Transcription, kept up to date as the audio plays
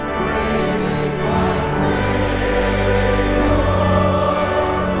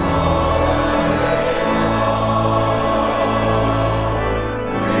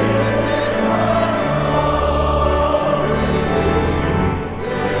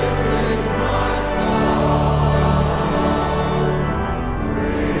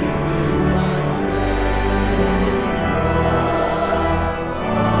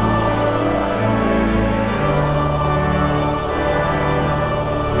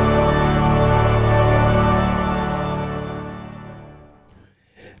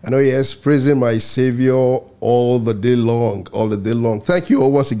know, yes, praising my Savior all the day long, all the day long. Thank you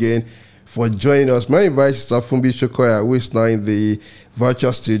all once again for joining us. My invite Sister Fumbi Shokoya, who is now in the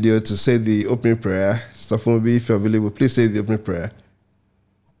virtual studio, to say the opening prayer. Sister Fumbi, if you're available, please say the opening prayer.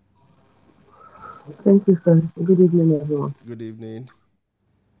 Thank you, sir. Good evening, everyone. Good evening.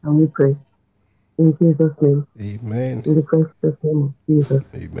 And we pray. In Jesus' name. Amen. In the precious name of Jesus.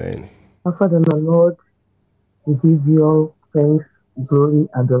 Amen. Our Father and our Lord, we give you all thanks, glory,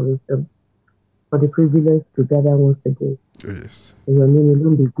 adoration for the privilege to gather once again. Yes. May your name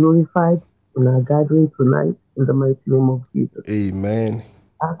alone be glorified in our gathering tonight in the mighty name of Jesus. Amen.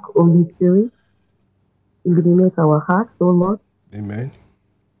 Ask Holy Spirit, illuminate our hearts, O Lord. Amen.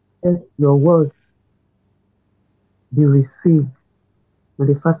 Let your word be received in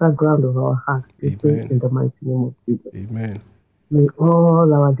the fertile ground of our hearts. Amen. In the mighty name of Jesus. Amen. May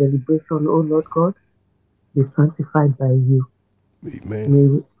all our deliberation, O Lord God, be sanctified by you.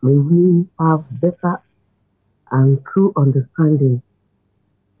 Amen. May we have better and true understanding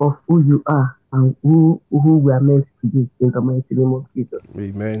of who you are and who we are meant to be in the mighty name of Jesus.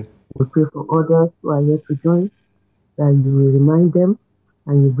 Amen. We pray for others who are yet to join, that you will remind them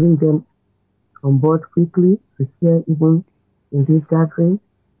and you bring them on board quickly to share even in this gathering,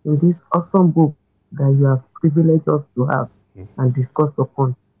 in this awesome book that you have privileged us to have and discuss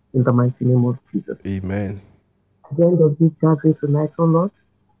upon in the mighty name of Jesus. Amen. At the end of this gathering tonight, O Lord,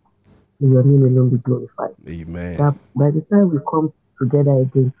 may your name alone be glorified. Amen. That by the time we come together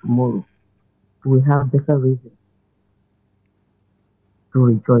again tomorrow, we have better reason to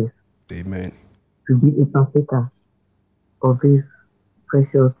rejoice. Amen. To be a partaker of this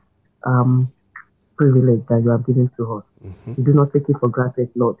precious privilege that you have given to us. We do not take it for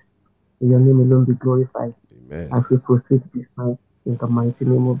granted, Lord. May your name alone be glorified. Amen. As we proceed this night, in the mighty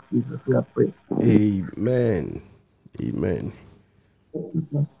name of Jesus, we are praying. Amen. Amen.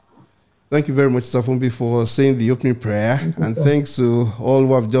 Thank you very much, Sister Fumbi, for saying the opening prayer. And thanks to all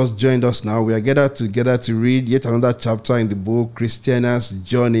who have just joined us now. We are gathered together to read yet another chapter in the book, Christiana's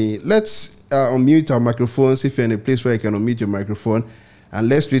Journey. Let's unmute our microphones if you're in a place where you can unmute your microphone. And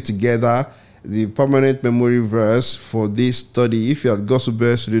let's read together the permanent memory verse for this study. If you're at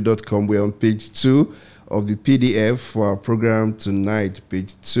GospelBells.com, we're on page 2 of the PDF for our program tonight,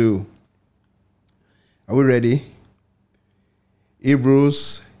 page 2. Are we ready?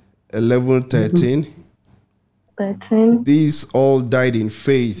 Hebrews 11:13. These all died in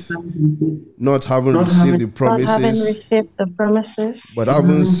faith, not having received the promises, but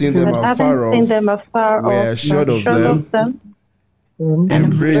having seen them afar off, were assured of them,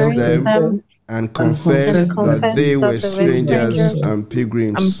 embraced them, and confessed that they were strangers and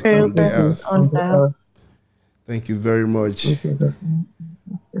pilgrims on the earth. Thank you very much.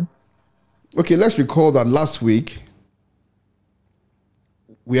 Okay, let's recall that last week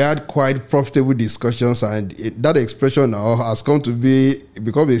we had quite profitable discussions, and that expression now has come to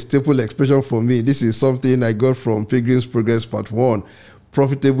become a staple expression for me. This is something I got from Pilgrim's Progress Part 1.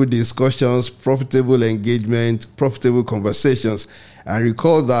 Profitable discussions, profitable engagement, profitable conversations. And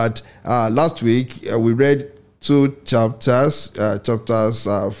recall that last week we read 2 chapters, chapters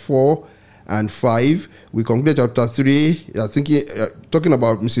 4 and 5. We concluded chapter 3, talking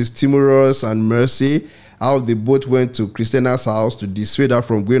about Mrs. Timorous and Mercy, how they both went to Christiana's house to dissuade her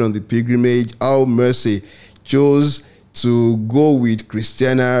from going on the pilgrimage, how Mercy chose to go with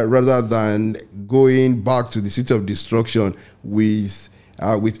Christiana rather than going back to the city of destruction with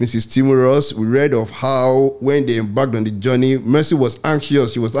Mrs. Timorous. We read of how when they embarked on the journey, Mercy was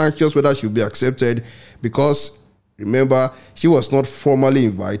anxious. She was anxious whether she would be accepted because, remember, she was not formally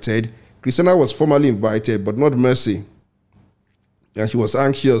invited. Christiana was formally invited, but not Mercy. And she was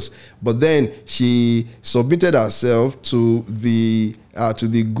anxious, but then she submitted herself to the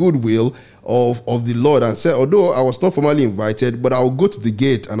goodwill of the Lord and said, although I was not formally invited, but I will go to the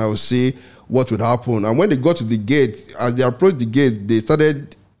gate and I will see what would happen. And when they got to the gate, as they approached the gate, they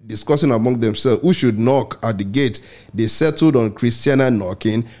started discussing among themselves who should knock at the gate. They settled on Christiana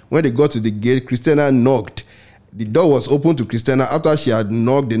knocking. When they got to the gate, Christiana knocked. The door was open to Christiana after she had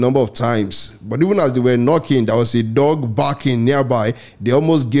knocked a number of times. But even as they were knocking, there was a dog barking nearby. They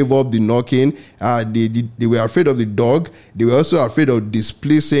almost gave up the knocking. They were afraid of the dog. They were also afraid of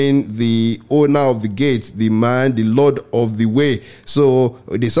displeasing the owner of the gate, the man, the Lord of the way. So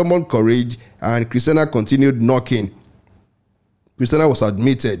they summoned courage, and Christiana continued knocking. Christiana was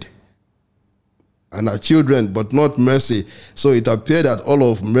admitted, and her children, but not Mercy. So it appeared that all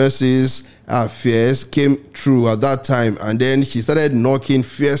of Mercy's fears came true at that time, and then she started knocking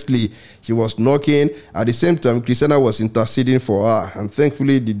fiercely. She was knocking. At the same time, Christiana was interceding for her, and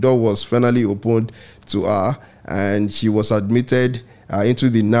thankfully the door was finally opened to her, and she was admitted into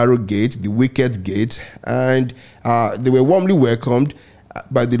the narrow gate, the wicket gate, and they were warmly welcomed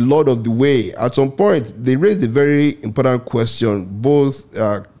by the Lord of the Way. At some point, they raised a very important question, both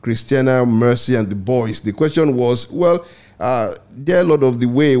Christiana, Mercy, and the boys. The question was, well, dear Lord of the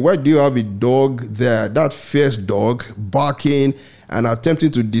Way, why do you have a dog there, that fierce dog, barking and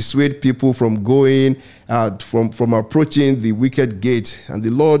attempting to dissuade people from going, from approaching the wicket gate? And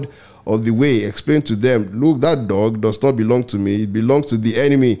the Lord of the Way explained to them, look, that dog does not belong to me. It belongs to the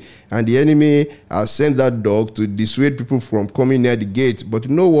enemy. And the enemy has sent that dog to dissuade people from coming near the gate. But you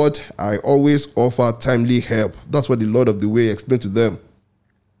know what? I always offer timely help. That's what the Lord of the Way explained to them,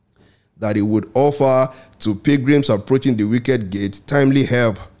 that he would offer to pilgrims approaching the wicket gate timely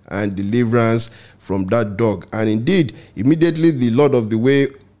help and deliverance from that dog. And indeed, immediately the Lord of the Way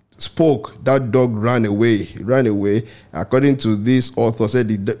spoke, that dog ran away. He ran away. According to this author, said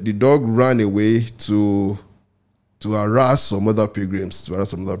the dog ran away to harass some other pilgrims. And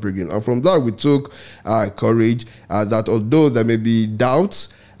from that, we took courage that although there may be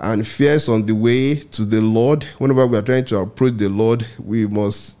doubts and fears on the way to the Lord, whenever we are trying to approach the Lord, we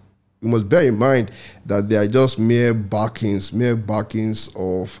must bear in mind that they are just mere barkings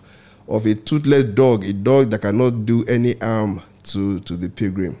of a toothless dog, a dog that cannot do any harm to the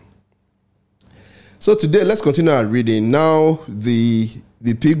pilgrim. So today, let's continue our reading. Now, the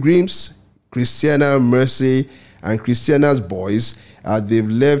pilgrims, Christiana, Mercy, and Christiana's boys, they've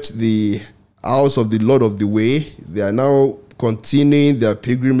left the house of the Lord of the Way. They are now continuing their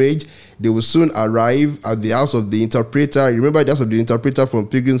pilgrimage. They will soon arrive at the house of the interpreter. Remember the house of the interpreter from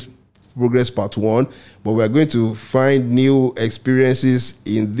Pilgrim's Progress Part 1, but we are going to find new experiences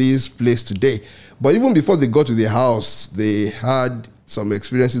in this place today. But even before they got to the house, they had some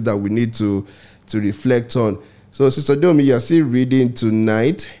experiences that we need to reflect on. So, Sister Domi, you are still reading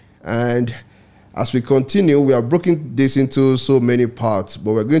tonight, and as we continue, we are breaking this into so many parts,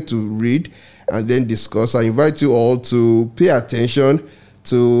 but we're going to read and then discuss. I invite you all to pay attention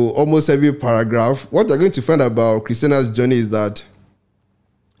to almost every paragraph. What you're going to find about Christiana's journey is that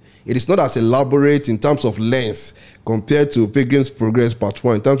it is not as elaborate in terms of length compared to Pilgrim's Progress Part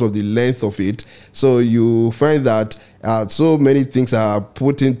 1 in terms of the length of it. So you find that so many things are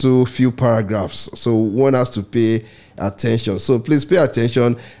put into few paragraphs. So one has to pay attention. So please pay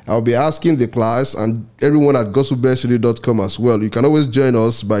attention. I'll be asking the class and everyone at GospelBells as well. You can always join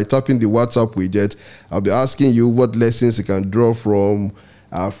us by tapping the WhatsApp widget. I'll be asking you what lessons you can draw from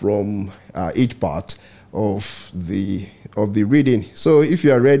each part of the reading. So if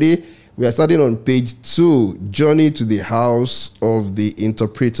you are ready, we are starting on page 2, Journey to the House of the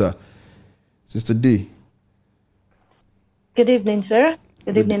Interpreter. Sister D. Good evening, sir.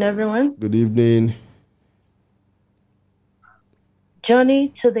 Good evening, everyone. Good evening. Journey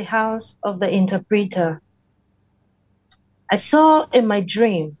to the House of the Interpreter. I saw in my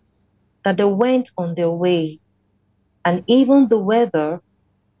dream that they went on their way, and even the weather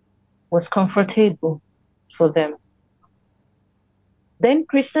was comfortable for them. Then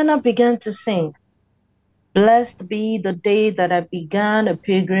Christiana began to sing, "Blessed be the day that I began a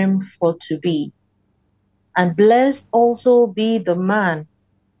pilgrim for to be, and blessed also be the man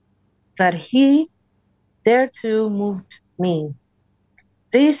that he thereto moved me.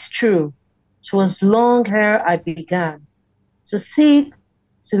 This true, 'twas long ere I began to seek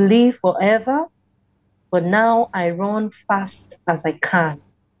to live forever, but now I run fast as I can.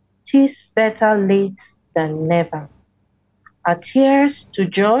 'Tis better late than never. Our tears to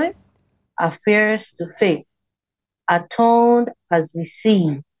joy, our fears to faith, are turned as we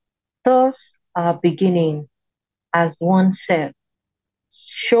see. Thus our beginning, as one said,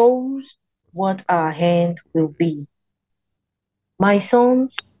 shows what our end will be. My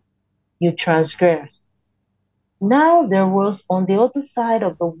sons, you transgressed. Now there was on the other side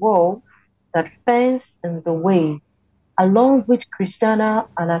of the wall that fenced in the way, along which Christiana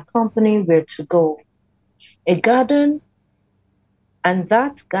and her company were to go, a garden, and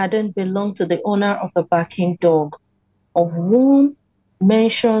that garden belonged to the owner of the barking dog, of whom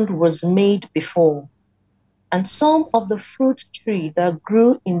mention was made before. And some of the fruit tree that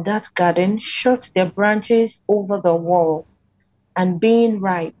grew in that garden shot their branches over the wall, and being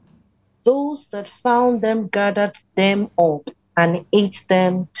ripe, those that found them gathered them up and ate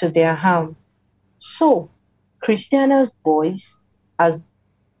them to their harm. So Christiana's boys, as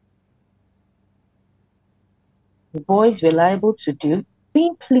the boys were liable to do,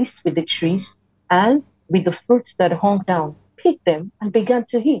 being pleased with the trees and with the fruits that hung down, picked them and began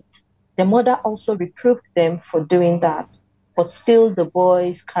to eat. The mother also reproved them for doing that, but still the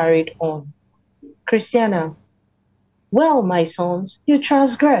boys carried on. Christiana, well, my sons, you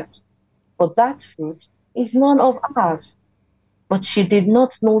transgressed, but that fruit is none of ours. but she did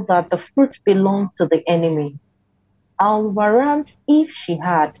not know that the fruit belonged to the enemy. I'll warrant if she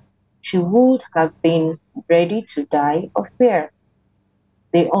had, she would have been ready to die of fear.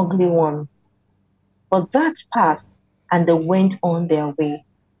 The ugly ones. But that passed, and they went on their way.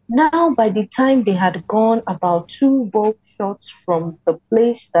 Now, by the time they had gone about 2 bowshots from the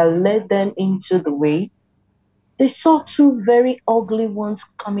place that led them into the way, they saw 2 very ugly ones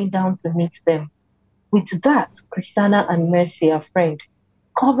coming down to meet them. With that, Christiana and Mercy, her friend,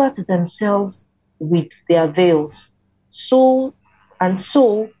 covered themselves with their veils, so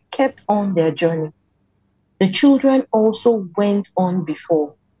kept on their journey. The children also went on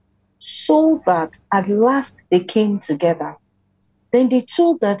before, so that at last they came together. Then the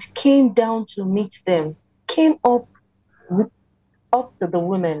 2 that came down to meet them came up to the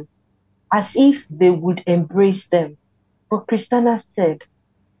women as if they would embrace them. But Christiana said,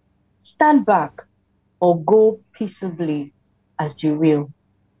 stand back or go peaceably as you will.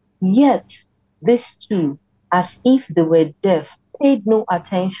 Yet these 2, as if they were deaf, paid no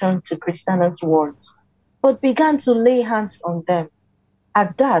attention to Christiana's words, but began to lay hands on them.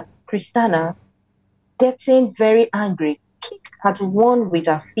 At that, Christiana, getting very angry, kicked at one with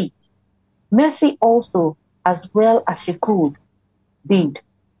her feet. Mercy also, as well as she could, did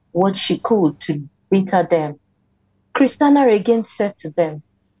what she could to deter them. Christiana again said to them,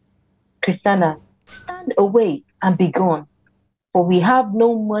 Christiana, stand away and be gone, for we have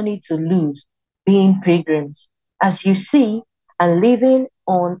no money to lose, being pilgrims, as you see, and living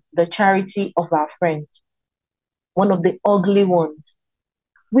on the charity of our friends. One of the ugly ones.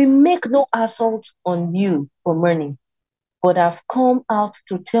 We make no assault on you for money, but have come out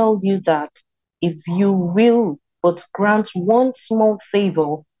to tell you that if you will but grant one small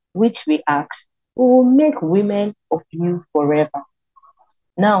favor which we ask, we will make women of you forever.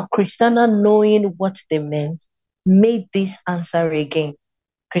 Now, Christiana, knowing what they meant, made this answer again.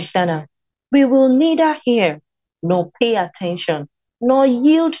 Christiana, we will neither hear nor pay attention, nor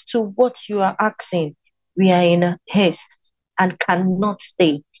yield to what you are asking. We are in haste and cannot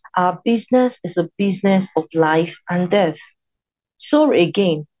stay. Our business is a business of life and death. So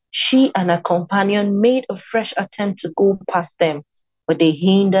again, she and her companion made a fresh attempt to go past them, but they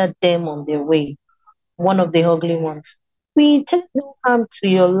hindered them on their way. One of the ugly ones. We intend no harm to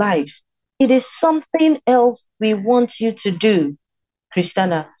your lives. It is something else we want you to do.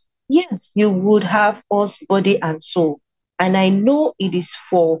 Christiana, yes, you would have us body and soul, and I know it is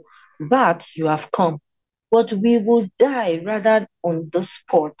for that you have come. But we will die rather on the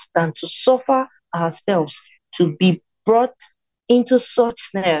spot than to suffer ourselves to be brought into such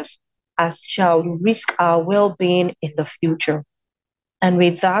snares as shall risk our well being in the future. And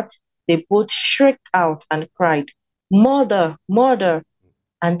with that, they both shrieked out and cried, Murder, murder,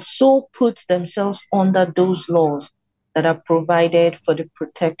 and so put themselves under those laws that are provided for the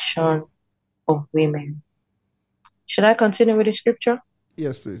protection of women. Should I continue with the scripture?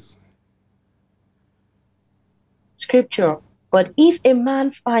 Yes, please. Scripture. But if a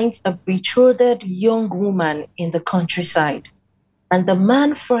man finds a betrothed young woman in the countryside, and the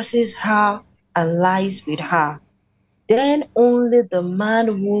man forces her and lies with her, then only the man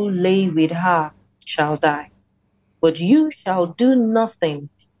who lay with her shall die. But you shall do nothing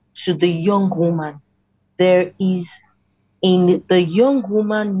to the young woman. There is in the young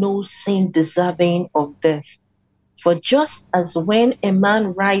woman no sin deserving of death. For just as when a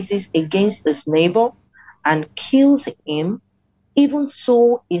man rises against his neighbor and kills him, even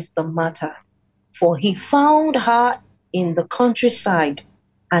so is the matter. For he found her in the countryside,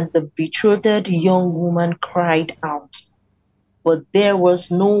 and the betrothed young woman cried out, but there was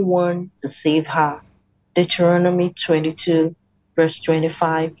no one to save her. Deuteronomy 22, verse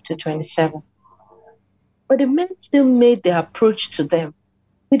 25 to 27. But the men still made their approach to them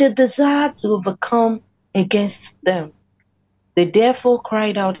with a desire to overcome against them. They therefore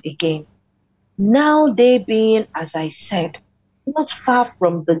cried out again. Now they being, as I said, not far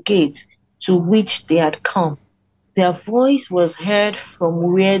from the gate to which they had come, their voice was heard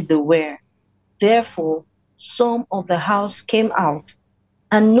from where they were. Therefore, some of the house came out,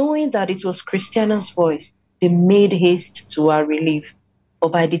 and knowing that it was Christiana's voice, they made haste to her relief.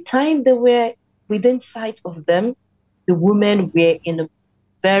 But by the time they were within sight of them, the women were in a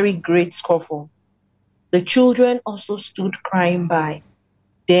very great scuffle. The children also stood crying by.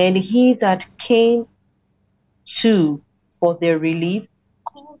 Then he that came to for their relief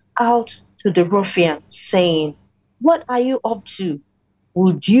called out to the ruffian, saying, What are you up to?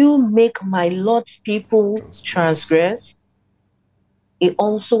 Would you make my Lord's people transgress? He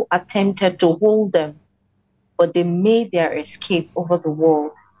also attempted to hold them, but they made their escape over the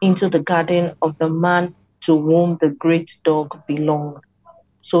wall into the garden of the man to whom the great dog belonged.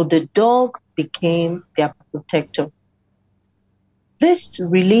 So the dog became their protector. This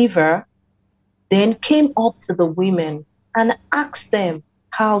reliever then came up to the women and asked them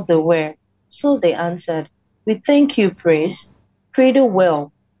how they were. So they answered, "We thank you, priest, pretty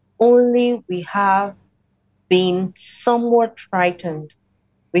well, only we have been somewhat frightened.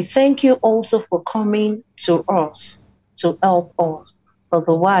 We thank you also for coming to us to help us.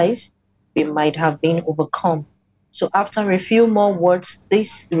 Otherwise, we might have been overcome." So after a few more words,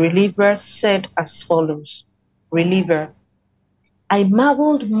 this reliever said as follows: Reliever, I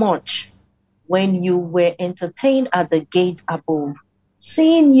marveled much when you were entertained at the gate above,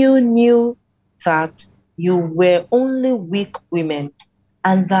 seeing you knew that you were only weak women,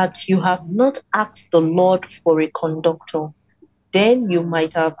 and that you have not asked the Lord for a conductor. Then you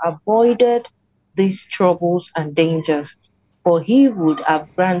might have avoided these troubles and dangers, for he would have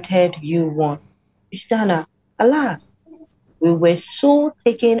granted you one. Christiana, alas, we were so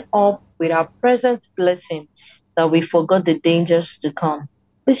taken up with our present blessing that we forgot the dangers to come.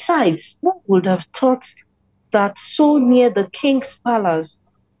 Besides, who would have thought that so near the king's palace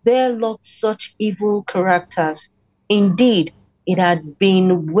there lurked such evil characters? Indeed, it had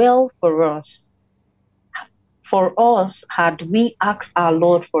been well for us had we asked our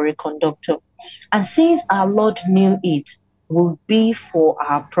Lord for a conductor. And since our Lord knew it would be for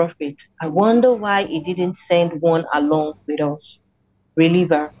our profit, I wonder why he didn't send one along with us.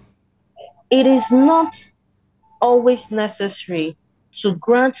 Reliever, it is not always necessary to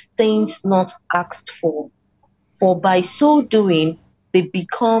grant things not asked for by so doing, they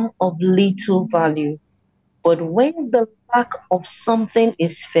become of little value. But when the lack of something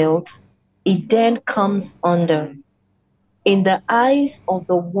is felt, it then comes under in the eyes of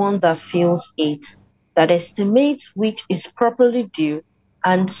the one that feels it, that estimates which is properly due,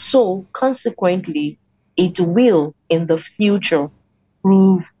 and so consequently it will in the future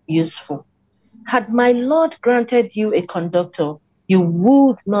prove useful. Had my Lord granted you a conductor, you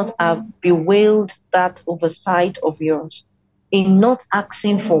would not have bewailed that oversight of yours in not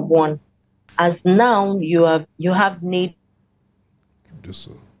asking for one, as now you have need Do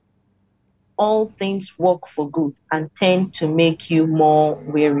so. all things work for good and tend to make you more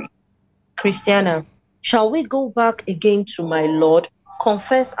weary. Christiana, shall we go back again to my Lord,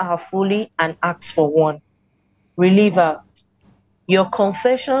 confess our folly, and ask for one? Reliever, your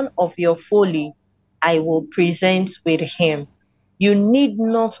confession of your folly I will present with him. You need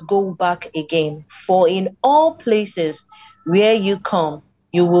not go back again, for in all places where you come,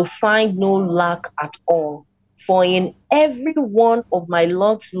 you will find no lack at all. For in every one of my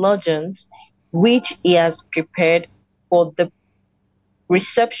Lord's lodgings, which he has prepared for the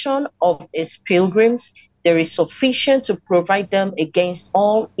reception of his pilgrims, there is sufficient to provide them against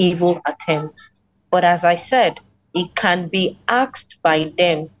all evil attempts. But as I said, it can be asked by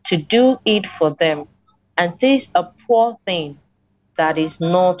them to do it for them, and this a poor thing that is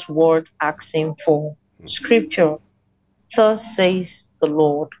not worth asking for. Scripture, thus says the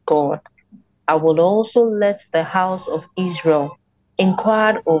Lord God, I will also let the house of Israel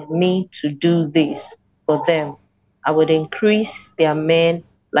inquire of me to do this for them. I would increase their men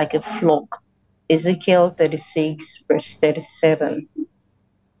like a flock. Ezekiel 36, verse 37.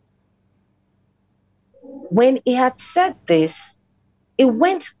 When he had said this, he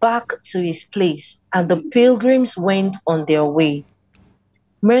went back to his place, and the pilgrims went on their way.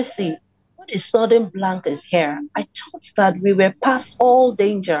 Mercy, what a sudden blank is here. I thought that we were past all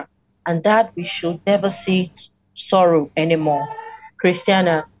danger and that we should never see sorrow anymore.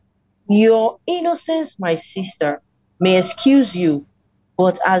 Christiana, your innocence, my sister, may excuse you,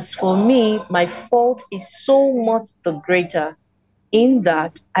 but as for me, my fault is so much the greater in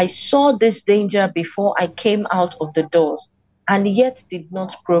that I saw this danger before I came out of the doors and yet did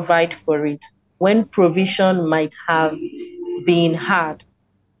not provide for it when provision might have been had.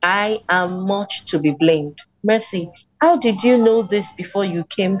 I am much to be blamed. Mercy, how did you know this before you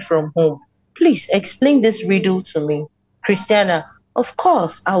came from home? Please explain this riddle to me. Christiana, of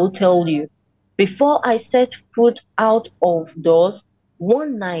course I will tell you. Before I set foot out of doors,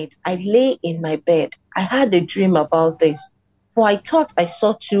 one night I lay in my bed. I had a dream about this, for I thought I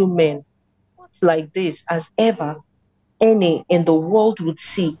saw two men, much like this as ever any in the world would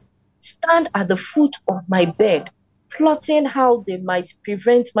see, stand at the foot of my bed, plotting how they might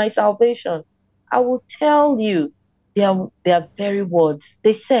prevent my salvation. I will tell you their very words.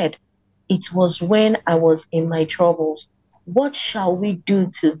 They said, it was when I was in my troubles. What shall we do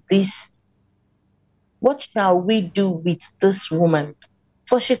to this? What shall we do with this woman?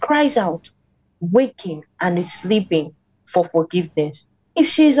 For she cries out, waking and is sleeping for forgiveness. If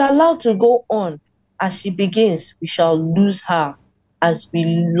she is allowed to go on, as she begins, we shall lose her as we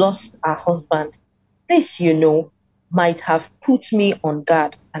lost our husband. This, might have put me on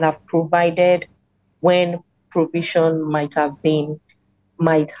guard and have provided when provision might have been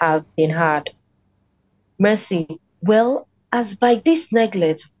hard. Mercy, well, as by this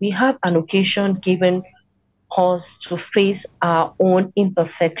neglect we have an occasion given us to face our own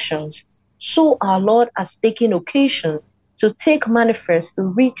imperfections, so our Lord has taken occasion to take manifest the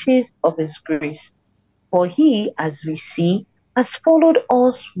riches of his grace. For he, as we see, has followed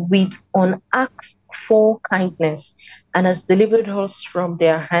us with unasked for kindness and has delivered us from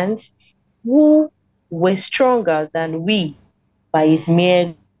their hands who were stronger than we by his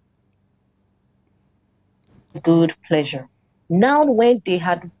mere good pleasure. Now, when they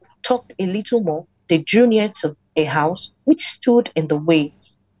had talked a little more, they drew near to a house which stood in the way,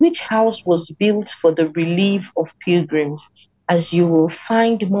 which house was built for the relief of pilgrims, as you will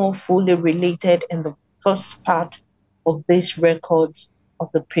find more fully related in the first part of this records of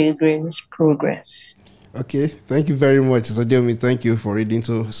the pilgrim's progress. Okay, thank you very much, Sodiomi. Thank you for reading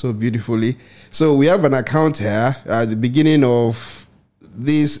so beautifully. So we have an account here at the beginning of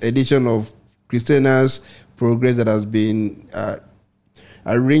this edition of Christiana's Progress that has been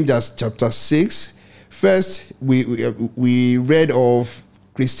arranged as chapter 6. First, we read of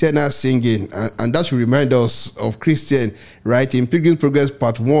Christiana singing, and that should remind us of Christian, right? In Pilgrim's Progress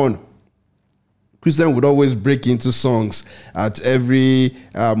Part 1, Christian would always break into songs at every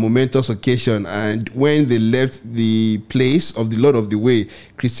momentous occasion. And when they left the place of the Lord of the Way,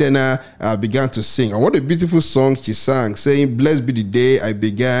 Christiana began to sing. And what a beautiful song she sang, saying, "Blessed be the day I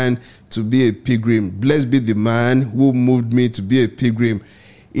began to be a pilgrim. Blessed be the man who moved me to be a pilgrim.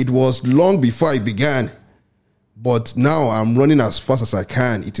 It was long before I began, but now I'm running as fast as I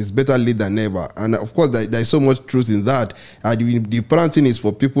can. It is better late than never." And of course, there is so much truth in that. The important thing is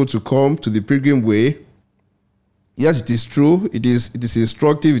for people to come to the pilgrim way. Yes, it is true. It is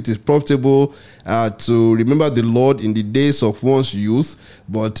instructive. It is profitable to remember the Lord in the days of one's youth.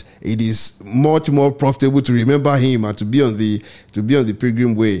 But it is much more profitable to remember Him and to be on the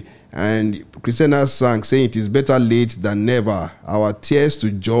pilgrim way. And Christiana sang, saying, "It is better late than never. Our tears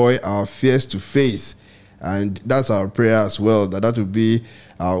to joy, our fears to faith." And that's our prayer as well, that will be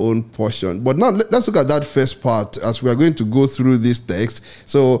our own portion. But now let's look at that first part as we are going to go through this text.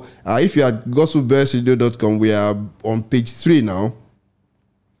 So if you're at GospelBellsRadio.com, we are on page 3 now.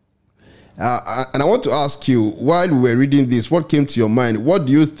 And I want to ask you, while we were reading this, what came to your mind? What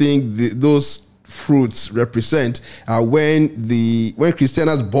do you think those fruits represent when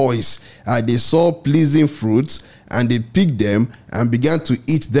Christiana's boys they saw pleasing fruits and they picked them and began to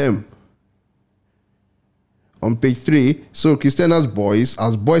eat them? On page 3, so Christiana's boys,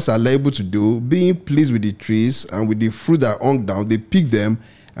 as boys are liable to do, being pleased with the trees and with the fruit that hung down, they picked them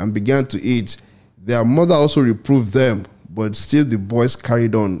and began to eat. Their mother also reproved them, but still the boys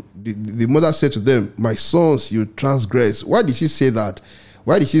carried on. The mother said to them, "My sons, you transgress." Why did she say that?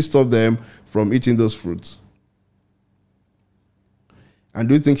 Why did she stop them from eating those fruits? And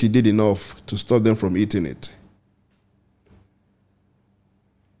do you think she did enough to stop them from eating it?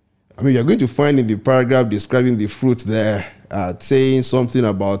 I mean, you're going to find in the paragraph describing the fruit there, saying something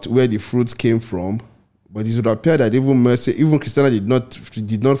about where the fruits came from. But it would appear that even Christiana did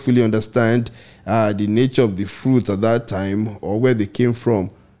not fully understand the nature of the fruits at that time or where they came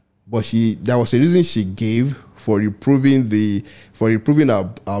from. But there was a reason she gave for reproving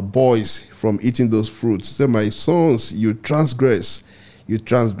our boys from eating those fruits. She said, "My sons, you transgress. You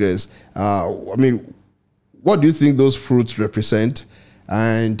transgress." I mean, what do you think those fruits represent?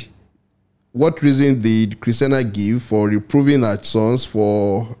 And what reason did Christiana give for reproving her sons,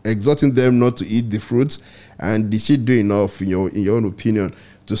 for exhorting them not to eat the fruits? And did she do enough, in your own opinion,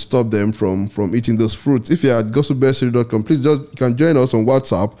 to stop them from eating those fruits? If you're at GospelBellsRadio.com, please you can join us on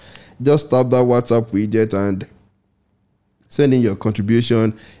WhatsApp. Just tap that WhatsApp widget and send in your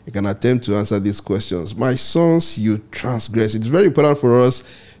contribution. You can attempt to answer these questions. My sons, you transgress. It's very important for us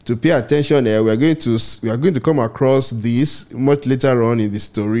to pay attention here. We are going to come across this much later on in the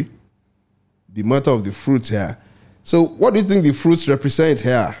story. The matter of the fruits here. So what do you think the fruits represent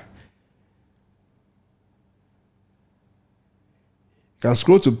here? You can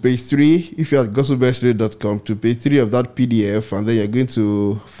scroll to page 3 if you're at gospelbellsradio.com, to page 3 of that PDF, and then you're going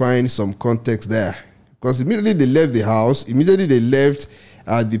to find some context there. Because immediately they left the house, immediately they left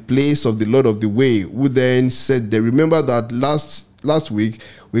the place of the Lord of the Way, who then said, they remember that last week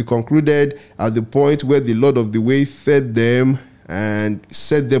we concluded at the point where the Lord of the Way fed them and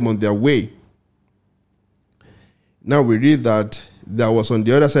set them on their way. Now we read that there was on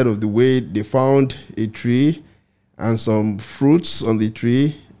the other side of the way, they found a tree and some fruits on the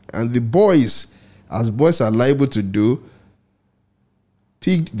tree, and the boys as boys are liable to do,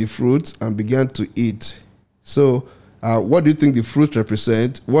 picked the fruit and began to eat. So, what do you think the fruit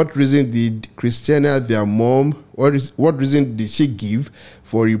represent? What reason did Christiana, their mom, what reason did she give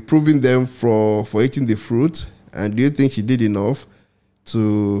for reproving them for eating the fruit? And do you think she did enough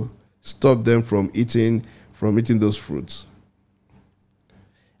to stop them from eating those fruits?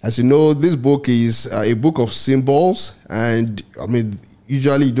 As you know, this book is a book of symbols, and I mean,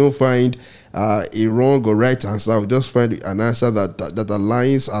 usually you don't find a wrong or right answer. You just find an answer that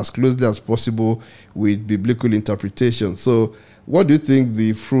aligns as closely as possible with biblical interpretation. So, what do you think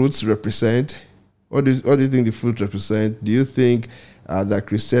the fruits represent? What do you think the fruits represent? Do you think that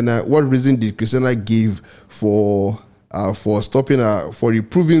Christiana? What reason did Christiana give for stopping for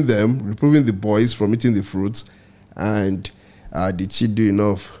reproving the boys from eating the fruits? And did she do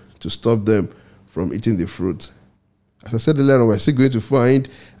enough to stop them from eating the fruit? As I said earlier on, we're still going to find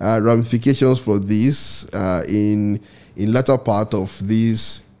ramifications for this in latter part of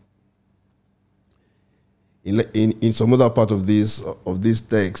this, in some other part of this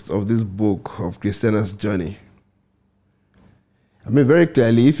text, of this book of Christiana's journey. I mean, very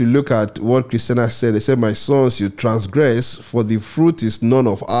clearly, if you look at what Christiana said, they said, "My sons, you transgress, for the fruit is none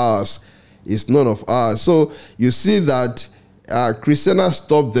of ours. It's none of ours." So you see that Christiana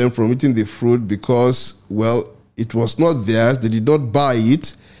stopped them from eating the fruit because, well, it was not theirs. They did not buy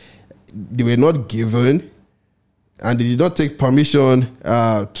it. They were not given, and they did not take permission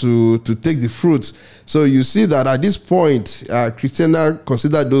to take the fruits. So you see that at this point, Christiana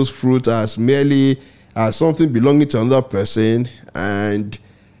considered those fruits as merely something belonging to another person, and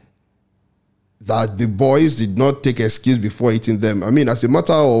that the boys did not take excuse before eating them. I mean, as a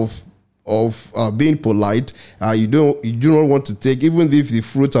matter of being polite, you do not want to take, even if the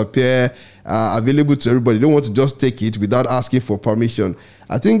fruits appear available to everybody, you don't want to just take it without asking for permission.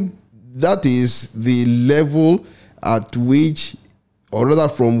 I think that is the level at which, or rather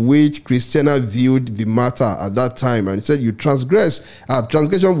from which, Christiana viewed the matter at that time. And he said, you transgress.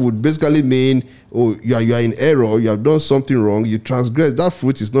 Transgression would basically mean, oh, you are in error, you have done something wrong, you transgress. That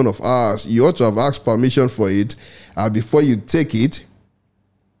fruit is none of ours. You ought to have asked permission for it before you take it.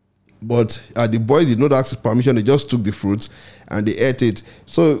 But the boys did not ask permission, they just took the fruit and they ate it.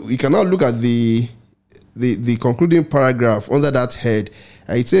 So we can now look at the concluding paragraph under that head.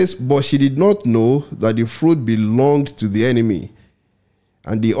 It says, but she did not know that the fruit belonged to the enemy.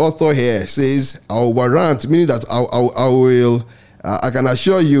 And the author here says, I will warrant, meaning that I can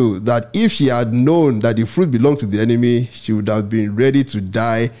assure you that if she had known that the fruit belonged to the enemy, she would have been ready to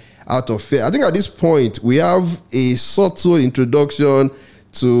die out of fear. I think at this point, we have a subtle introduction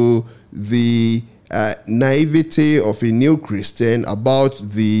to the naivety of a new Christian about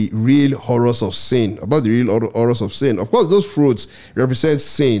the real horrors of sin. Of course, those fruits represent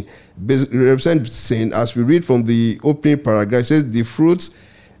sin. As we read from the opening paragraph, it says the fruits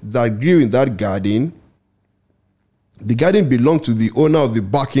that grew in that garden, the garden belonged to the owner of the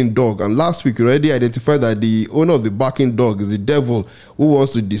barking dog. And last week we already identified that the owner of the barking dog is the devil, who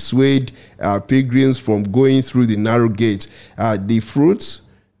wants to dissuade pilgrims from going through the narrow gate. The fruits,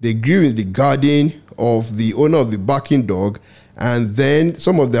 they grew in the garden of the owner of the barking dog, and then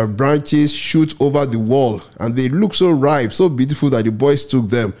some of their branches shoot over the wall, and they look so ripe, so beautiful that the boys took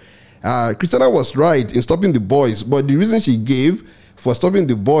them. Christiana was right in stopping the boys, but the reason she gave for stopping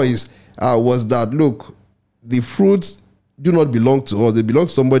the boys was that, look, the fruits do not belong to us, they belong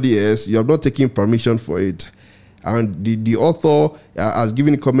to somebody else. You have not taken permission for it. And the author has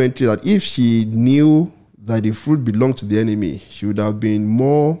given a commentary that if she knew that the fruit belonged to the enemy, she would have been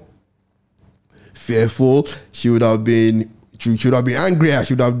more fearful. She would have been angrier.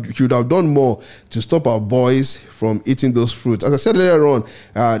 She would have done more to stop our boys from eating those fruits. As I said earlier on,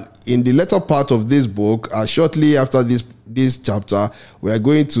 in the latter part of this book, shortly after this chapter, we are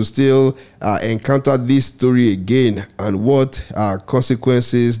going to still encounter this story again and what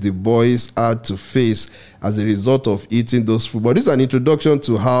consequences the boys had to face as a result of eating those fruit. But this is an introduction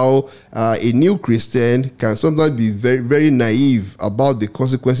to how a new Christian can sometimes be very, very naive about the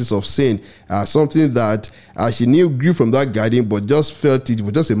consequences of sin. Something that she knew grew from that garden, but just felt it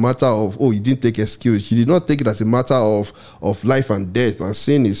was just a matter of, oh, you didn't take excuse. She did not take it as a matter of life and death. And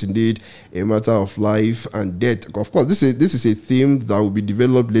sin is indeed a matter of life and death. Of course, this is a theme that will be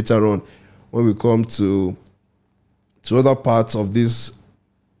developed later on when we come to other parts of this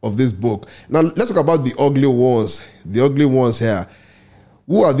book. Now, let's talk about the ugly ones. The ugly ones here.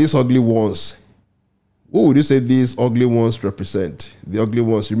 Who are these ugly ones? What would you say these ugly ones represent? The ugly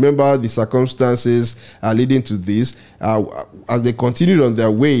ones. Remember the circumstances leading to this. As they continued on their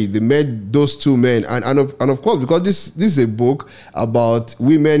way, they met those two men. And of course, because this is a book about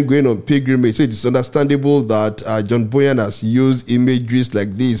women going on pilgrimage, so it is understandable that John Bunyan has used imageries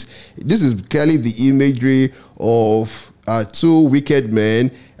like this. This is clearly the imagery of two wicked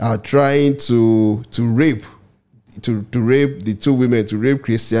men trying to rape. To rape the two women, to rape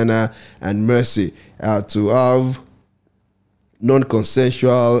Christiana and Mercy, to have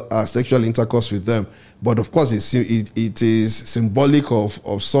non-consensual sexual intercourse with them. But of course, it is symbolic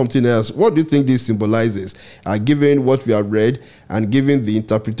of something else. What do you think this symbolizes? Given what we have read and given the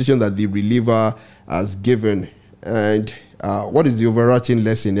interpretation that the reliever has given, and what is the overarching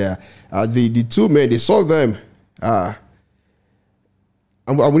lesson here? The two men, they saw them.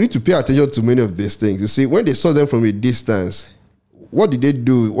 And we need to pay attention to many of these things. You see, when they saw them from a distance, what did they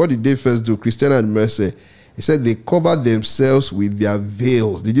do? What did they first do? Christiana and Mercy. He said they covered themselves with their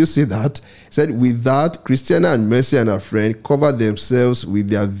veils. Did you see that? He said with that, Christiana and Mercy and her friend covered themselves with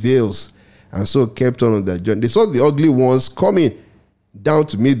their veils and so kept on their journey. They saw the ugly ones coming down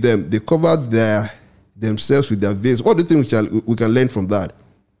to meet them. They covered themselves with their veils. What do you think we can learn from that?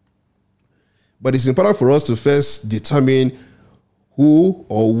 But it's important for us to first determine who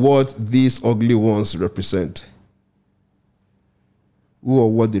or what these ugly ones represent. Who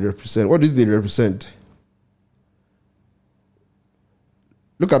or what they represent. What did they represent?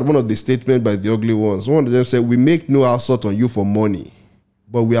 Look at one of the statements by the ugly ones. One of them said, "We make no assault on you for money,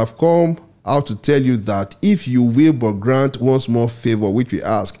 but we have come out to tell you that if you will but grant once more favor, which we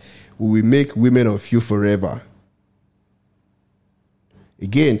ask, we will make women of you forever."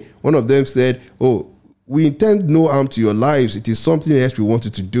 Again, one of them said, "Oh, we intend no harm to your lives. It is something else we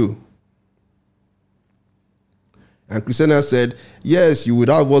wanted to do." And Christiana said, "Yes, you would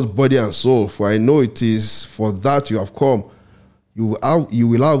have us body and soul, for I know it is for that you have come. You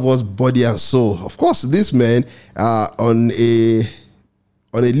will have us body and soul." Of course, this man, on a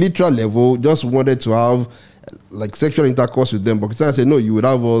literal level, just wanted to have like sexual intercourse with them. But Christiana said, "No, you would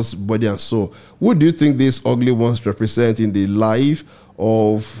have us body and soul." Who do you think these ugly ones represent in the life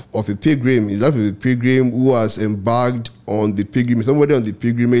of a pilgrim? Is that a pilgrim who has embarked on the pilgrimage? Somebody on the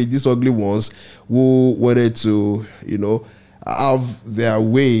pilgrimage, these ugly ones who wanted to, have their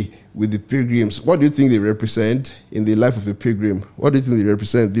way with the pilgrims. What do you think they represent in the life of a pilgrim? What do you think they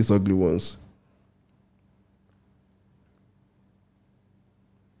represent, these ugly ones?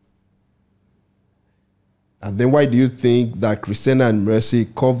 And then why do you think that Christiana and Mercy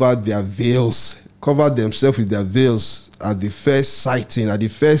covered themselves with their veils at the first sighting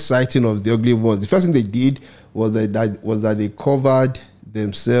of the ugly ones? The first thing they did was that they covered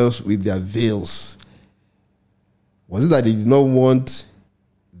themselves with their veils. Was it that they did not want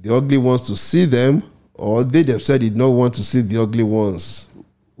the ugly ones to see them, or they themselves did not want to see the ugly ones?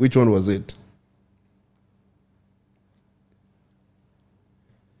 Which one was it?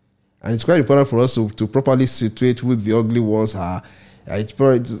 And it's quite important for us to properly situate who the ugly ones are.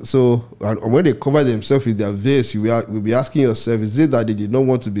 So when they cover themselves with their veils, you will be asking yourself, is it that they did not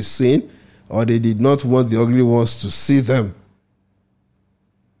want to be seen, or they did not want the ugly ones to see them?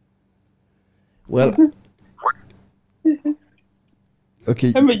 Well,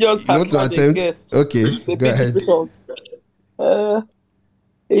 okay. Let me just have a guess. Okay, go ahead.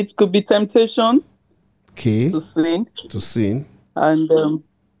 It could be temptation. Okay. To sin. And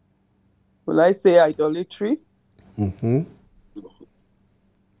will I say idolatry? Mm-hmm.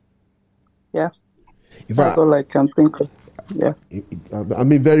 Yeah. That's all I can think of. Yeah. I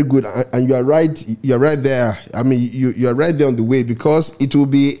mean, very good. And you are right. You're right there. I mean, you are right there on the way, because it will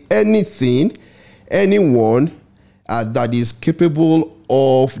be anyone that is capable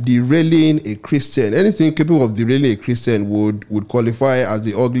of derailing a Christian. Anything capable of derailing a Christian would qualify as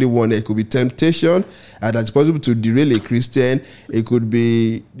the ugly one. It could be temptation, and that's possible to derail a Christian. It could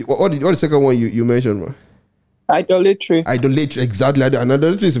be what the second one you mentioned? Idolatry, exactly. And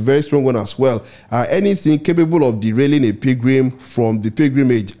idolatry is a very strong one as well. Anything capable of derailing a pilgrim from the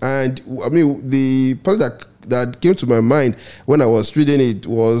pilgrimage. And I mean, the part that came to my mind when I was reading it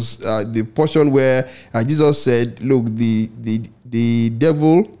was the portion where Jesus said, "Look, the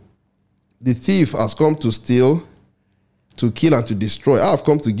devil, the thief, has come to steal, to kill, and to destroy. I have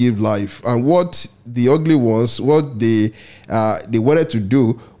come to give life." And what the ugly ones, what they wanted to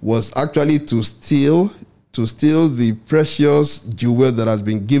do was actually to steal the precious jewel that has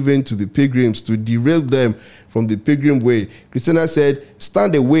been given to the pilgrims, to derail them from the pilgrim way. Christiana said,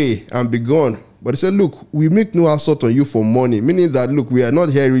 "Stand away and be gone." But he said, "Look, we make no assault on you for money," meaning that, look, we are not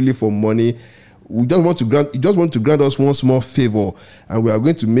here really for money. we just want to grant us one small favor, and we are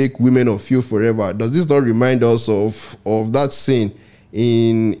going to make women of you forever. Does this not remind us of that sin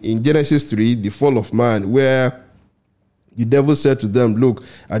in Genesis 3, the fall of man, where the devil said to them, look,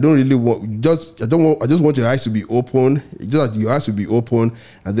 I just want your eyes to be open, just that your eyes to be open,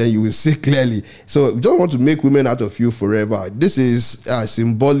 and then you will see clearly. So we don't want to make women out of you forever. This is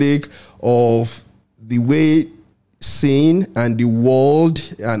symbolic of the way sin and the world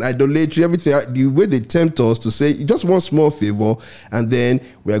and idolatry, everything, the way they tempt us to say just one small favor, and then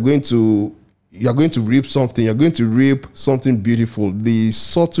you're going to reap something. You're going to reap something beautiful. The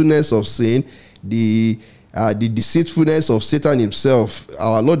subtleness of sin, the deceitfulness of Satan himself.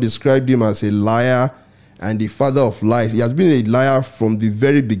 Our Lord described him as a liar and the father of lies. He has been a liar from the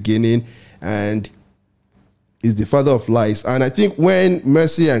very beginning, and is the father of lies. And I think when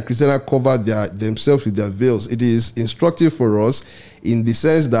Mercy and Christiana cover themselves with their veils, it is instructive for us in the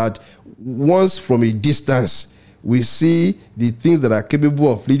sense that once from a distance we see the things that are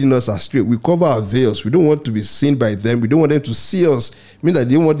capable of leading us astray, we cover our veils. We don't want to be seen by them. We don't want them to see us. I mean that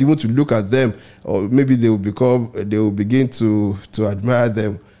they don't want even to look at them, or maybe they will begin to admire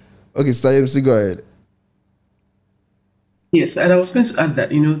them. Okay, Sister MC, go ahead. Yes, and I was going to add that,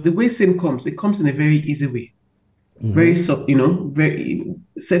 the way sin comes, it comes in a very easy way. Very soft,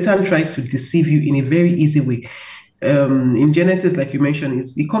 Satan tries to deceive you in a very easy way. In Genesis, like you mentioned,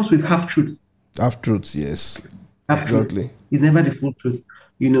 it comes with half-truths. Half-truths, yes. Exactly. It's never the full truth.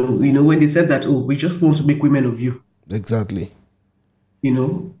 When they said that, we just want to make women of you. Exactly.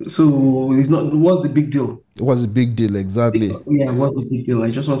 So it's not, what's the big deal? What's the big deal, exactly? Yeah, what's the big deal?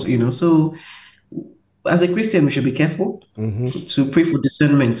 I just want to, so as a Christian, we should be careful to pray for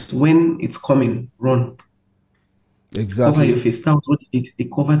discernment. When it's coming, run. Exactly. Cover your face. That's what they did. They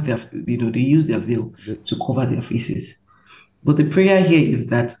covered their, they used their veil to cover their faces. But the prayer here is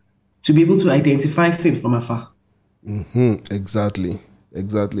that to be able to identify sin from afar. Exactly.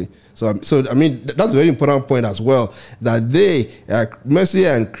 So I mean, that's a very important point as well. That they, Mercy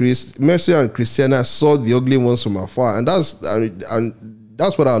and Christiana, saw the ugly ones from afar, and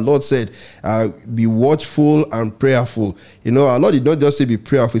that's what our Lord said. Be watchful and prayerful. Our Lord did not just say be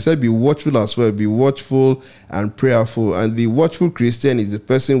prayerful. He said be watchful as well. Be watchful and prayerful. And the watchful Christian is the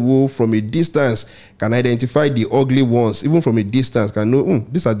person who, from a distance, can identify the ugly ones. Even from a distance, can know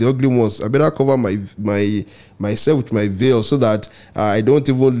these are the ugly ones. I better cover myself with my veil so that I don't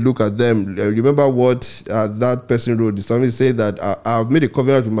even look at them. Remember what that person wrote. Somebody said that I've made a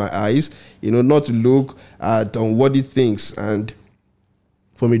covenant with my eyes, not to look at unworthy things. And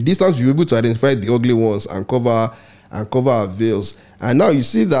from a distance, you're able to identify the ugly ones and cover our veils. And now you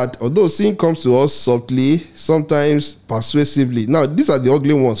see that although sin comes to us softly, sometimes persuasively. Now, these are the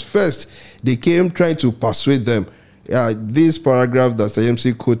ugly ones. First, they came trying to persuade them. This paragraph that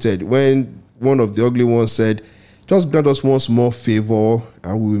CMC quoted, when one of the ugly ones said, just grant us one small favor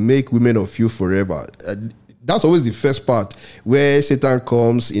and we will make women of you forever. That's always the first part, where Satan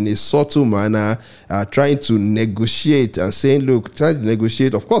comes in a subtle manner, trying to negotiate and saying, look, trying to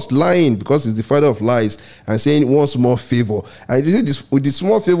negotiate, of course, lying because he's the father of lies, and saying one small favor. And you see, the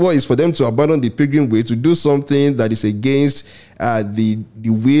small favor is for them to abandon the pilgrim way, to do something that is against the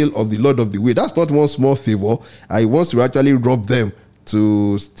will of the Lord of the way. That's not one small favor. He wants to actually rob them,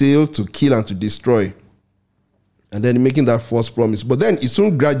 to steal, to kill, and to destroy. And then making that false promise. But then it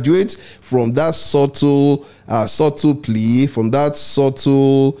soon graduates from that subtle plea, from that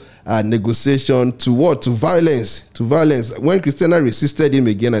subtle negotiation to what? To violence. When Christiana resisted him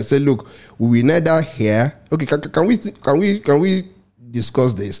again and said, look, we will neither hear. Okay, can we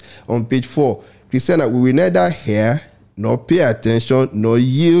discuss this? On page 4, Christiana, we will neither hear, nor pay attention, nor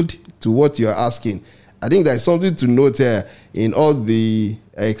yield to what you're asking. I think there's something to note here in all the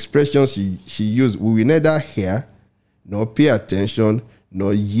expressions she used. We will neither hear, nor pay attention,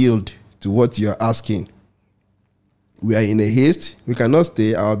 nor yield to what you're asking. We are in a haste. We cannot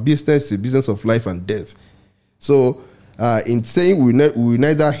stay. Our business is a business of life and death. So, in saying we will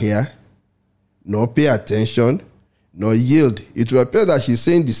neither hear, nor pay attention, nor yield, it will appear that she's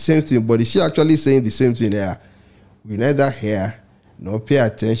saying the same thing, but is she actually saying the same thing here? We neither hear, nor pay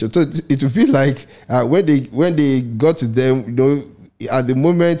attention. So it will feel like when they got to them, at the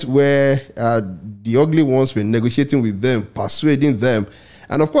moment where the ugly ones were negotiating with them, persuading them.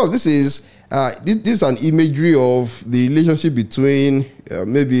 And of course, this is an imagery of the relationship between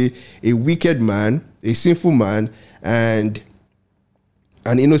maybe a wicked man, a sinful man, and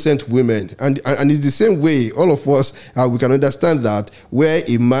an innocent woman. And it's the same way, all of us, we can understand that, where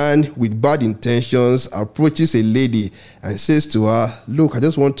a man with bad intentions approaches a lady and says to her, look, I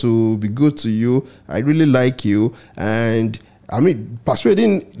just want to be good to you. I really like you. And I mean,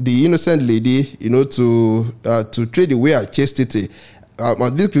 persuading the innocent lady, to trade away her chastity.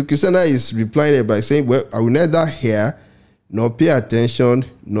 And this Christiana is replying by saying, well, I will neither hear nor pay attention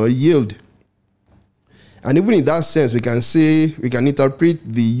nor yield. And even in that sense, we can interpret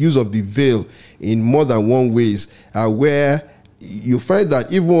the use of the veil in more than one ways, where you find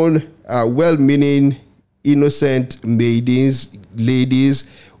that even well-meaning, innocent maidens,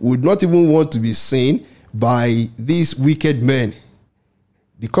 ladies, would not even want to be seen by these wicked men.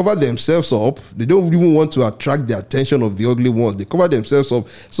 They cover themselves up. They don't even want to attract the attention of the ugly ones. They cover themselves up.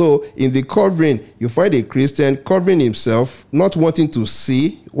 So in the covering, you find a Christian covering himself, not wanting to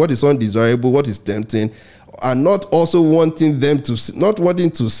see what is undesirable, what is tempting, and not also wanting to see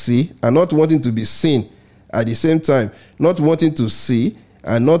and not wanting to be seen at the same time. Not wanting to see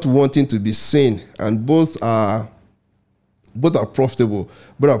and not wanting to be seen. And both are profitable.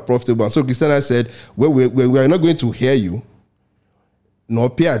 And so Christiana said, well, we are not going to hear you, nor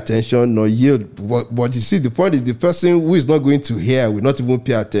pay attention, nor yield. But you see, the point is the person who is not going to hear will not even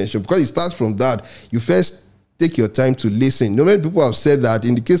pay attention, because it starts from that. You first take your time to listen. Many people have said that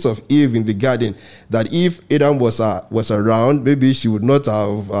in the case of Eve in the garden, that if Adam was around, maybe she would not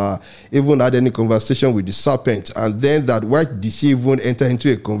have even had any conversation with the serpent. And then that, why did she even enter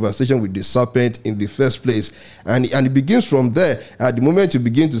into a conversation with the serpent in the first place? And it begins from there. At the moment you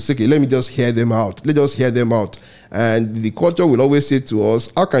begin to say, okay, let me just hear them out. Let us hear them out. And the culture will always say to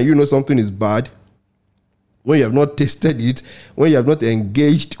us, how can you know something is bad when you have not tasted it, when you have not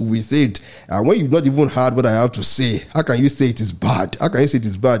engaged with it, and when you've not even heard what I have to say? How can you say it is bad? How can you say it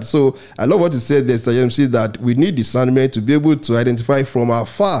is bad? So I love what you said there, Mr. MC, that we need discernment to be able to identify from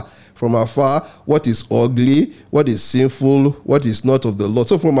afar, what is ugly, what is sinful, what is not of the Lord.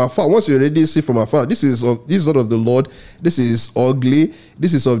 So from afar, once you already see from afar, this is not of the Lord, this is ugly,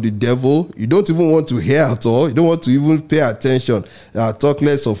 this is of the devil, you don't even want to hear at all, you don't want to even pay attention, talk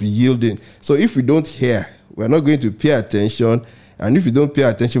less of yielding. So if we don't hear, we're not going to pay attention, and if you don't pay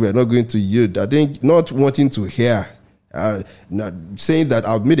attention, we're not going to yield. I think not wanting to hear, not saying that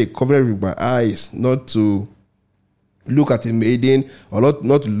I've made a covenant with my eyes not to look at a maiden, or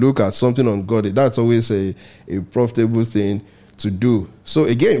not to look at something ungodly. That's always a profitable thing to do. So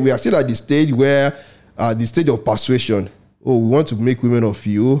again, we are still at the stage where the stage of persuasion. Oh, we want to make women of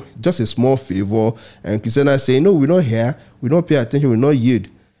you, just a small favor. And Christiana is saying, no, we're not here, we don't pay attention, we not yield.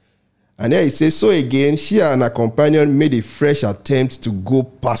 And then it says, so again, she and her companion made a fresh attempt to go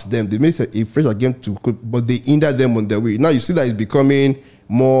past them. They made a fresh attempt to go, but they hindered them on their way. Now you see that it's becoming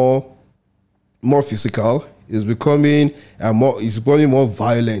more physical. It's becoming more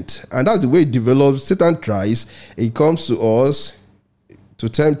violent. And that's the way it develops. Satan tries. He comes to us to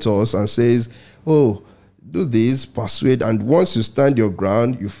tempt us and says, oh, do this, persuade. And once you stand your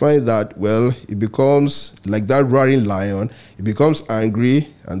ground, you find that, well, it becomes like that roaring lion. It becomes angry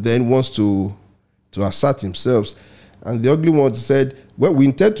and then wants to assert himself. And the ugly one said, well, we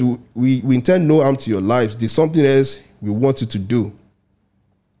intend no harm to your lives. There's something else we want you to do.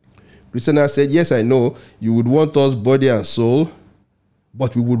 Christiana said, yes, I know you would want us body and soul,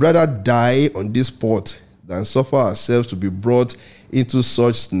 but we would rather die on this spot than suffer ourselves to be brought into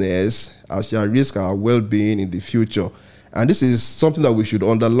such snares as shall risk our well-being in the future. And this is something that we should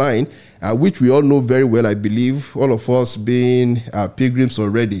underline, which we all know very well, I believe, all of us being pilgrims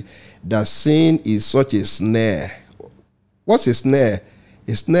already, that sin is such a snare. What's a snare?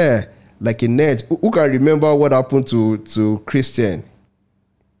 A snare, like a net. Who can remember what happened to Christian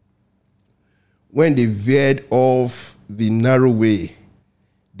when they veered off the narrow way?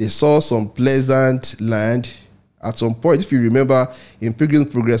 They saw some pleasant land. At some point, if you remember, in Pilgrim's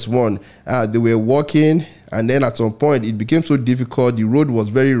Progress 1, they were walking, and then at some point, it became so difficult. The road was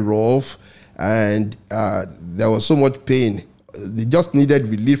very rough, and there was so much pain. They just needed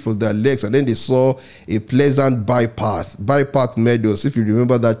relief from their legs, and then they saw a pleasant bypath meadows, if you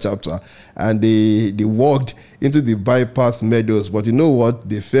remember that chapter. And they walked into the bypath meadows, but you know what?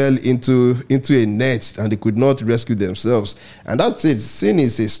 They fell into a net, and they could not rescue themselves. And that's it. Sin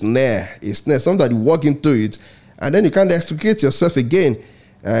is a snare, something that you walk into it, and then you can't extricate yourself again.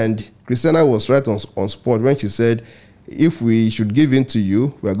 And Christiana was right on spot when she said, if we should give in to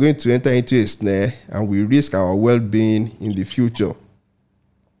you, we are going to enter into a snare, and we risk our well-being in the future.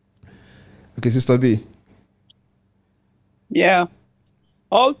 Okay, Sister B. Yeah.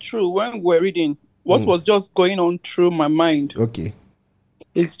 All true. When we're reading, what was just going on through my mind. Okay.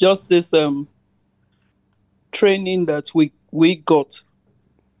 It's just this training that we got.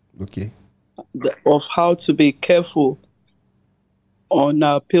 Okay. Of how to be careful on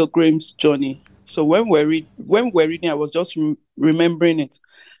our pilgrim's journey. So when we're reading, I was just remembering it.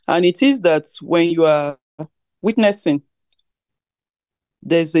 And it is that when you are witnessing,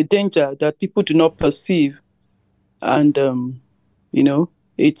 there's a danger that people do not perceive. And,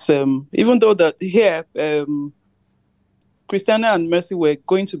 it's, even though that here, Christiana and Mercy were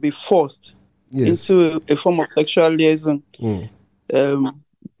going to be forced into a form of sexual liaison.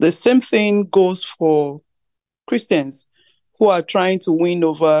 The same thing goes for Christians who are trying to win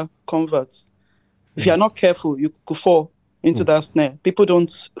over converts. If you are not careful, you could fall into that snare. People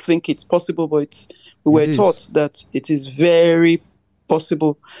don't think it's possible, but we were taught that it is very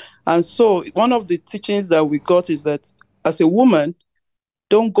possible. And so one of the teachings that we got is that as a woman,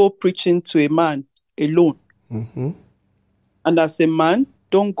 don't go preaching to a man alone. And as a man,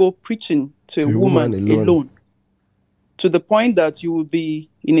 don't go preaching to a woman alone. To the point that you will be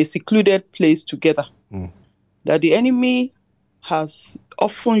in a secluded place together. That the enemy has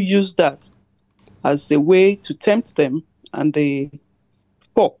often used that as a way to tempt them, and they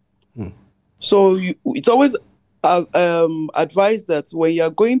fall. So it's always advised that when you are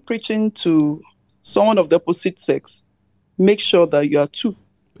going preaching to someone of the opposite sex, make sure that you are two.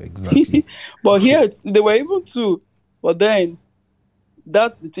 Exactly. But here they were even two. But then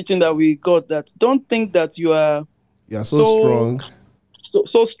that's the teaching that we got, that don't think that you are so strong.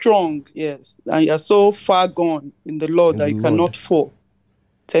 So strong, yes. And you're so far gone in the Lord that you cannot fall.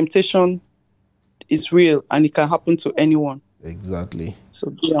 Temptation is real and it can happen to anyone. Exactly. So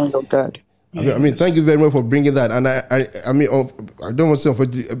be on your guard. I mean, thank you very much for bringing that. And I mean, I don't want to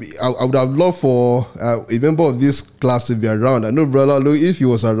say, I would have loved for a member of this class to be around. I know Brother Lou, if he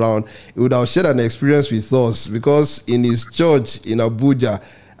was around, he would have shared an experience with us, because in his church in Abuja,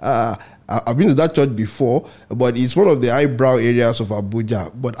 I've been to that church before, but it's one of the eyebrow areas of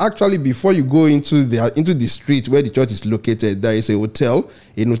Abuja. But actually, before you go into the street where the church is located, there is a hotel,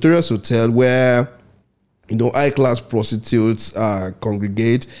 a notorious hotel where high-class prostitutes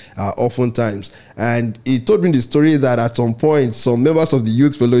congregate oftentimes. And he told me the story that at some point, some members of the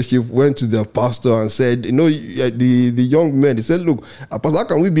youth fellowship went to their pastor and said, the young men, they said, look, pastor, how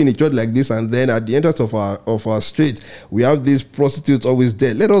can we be in a church like this? And then at the entrance of our street, we have these prostitutes always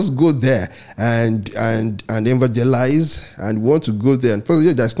there. Let us go there and evangelize, and we want to go there. And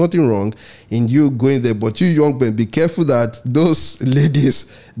pastor, there's nothing wrong in you going there, but you young men, be careful that those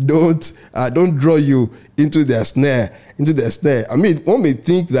ladies don't draw you into their snare. I mean, one may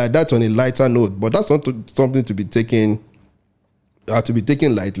think that that's on a lighter note, but that's not something to be taken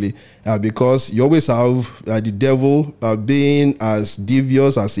lightly, because you always have the devil being as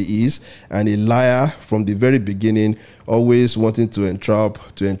devious as he is, and a liar from the very beginning, always wanting to entrap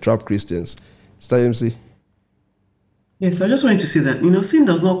Christians. Mr. MC? Yes, I just wanted to say that, sin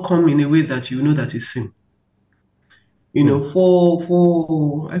does not come in a way that you know that it's sin.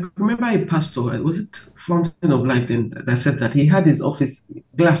 For I remember a pastor, was it Fountain of Life then, that said that he had his office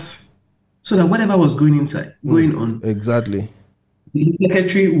glass, so that whatever was going on, exactly, the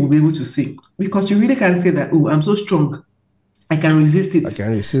secretary will be able to see. Because you really can't say that, oh, I'm so strong, I can resist it. I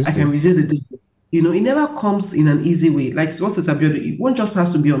can resist the devil. It never comes in an easy way. Like what Sister Biodo, one just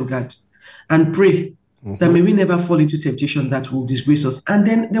has to be on guard and pray that may we never fall into temptation that will disgrace us. And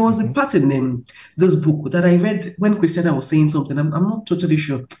then there was a part in this book that I read when Christiana was saying something. I'm not totally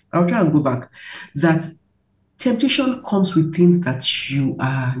sure. I'll try and go back. That temptation comes with things that you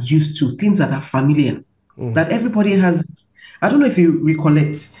are used to, things that are familiar, that everybody has. I don't know if you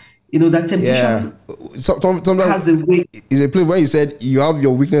recollect, that temptation has a way. Is a place where you said you have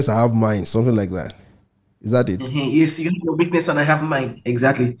your weakness, I have mine, something like that. Is that it? Yes, you have your weakness and I have mine.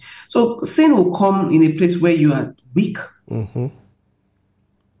 Exactly. So sin will come in a place where you are weak. And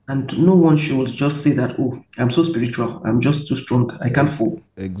no one should just say that, oh, I'm so spiritual, I'm just too strong, I can't fall.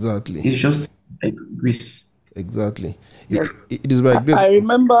 Exactly. It's just like grace. Exactly. Yes. It is by grace. I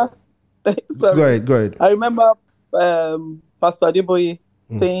remember. Sorry. Go ahead. I remember Pastor Adeboye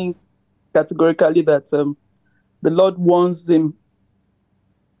saying categorically that the Lord warns him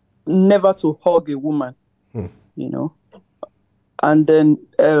never to hug a woman. And then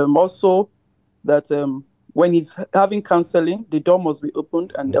also that when he's having counseling, the door must be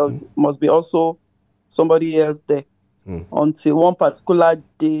opened, and there must be also somebody else there until one particular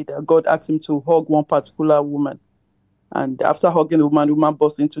day that God asked him to hug one particular woman. And after hugging the woman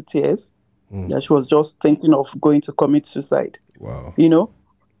burst into tears. That she was just thinking of going to commit suicide. Wow.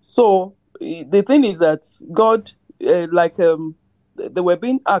 So the thing is that God, they were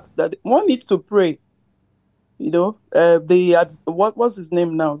being asked that one needs to pray. What was his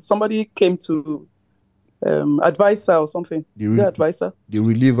name now? Somebody came to advisor or something. The advisor? The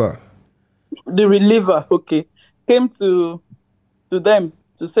reliever. The reliever, okay. Came to them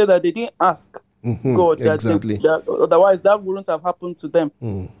to say that they didn't ask God. Exactly. That otherwise that wouldn't have happened to them.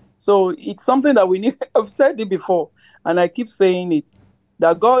 So it's something that we need. I've said it before, and I keep saying it,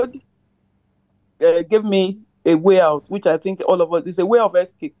 that God gave me a way out, which I think all of us is a way of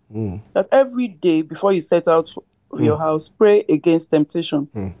escape. That every day before you set out for your house, pray against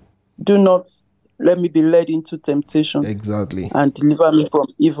temptation. Do not let me be led into temptation. Exactly. And deliver me from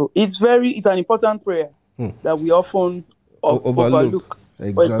evil. It's an important prayer that we often overlook.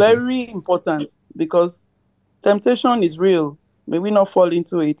 Exactly. But it's very important because temptation is real. May we not fall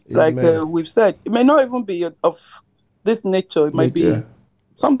into it. Amen. Like we've said, it may not even be of this nature. It might be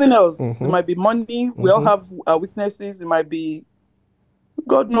something else. It might be money. We all have our weaknesses. It might be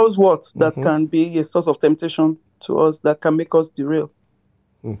God knows what that can be a source of temptation to us that can make us derail.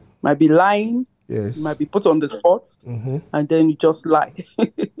 Might be lying. Yes. You might be put on the spot and then you just lie.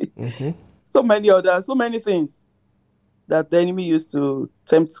 So many things that the enemy used to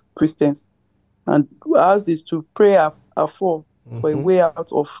tempt Christians. And ours is to pray for a way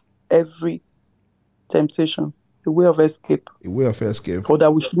out of every temptation, a way of escape. A way of escape. Or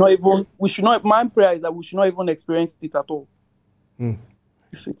that my prayer is that we should not even experience it at all.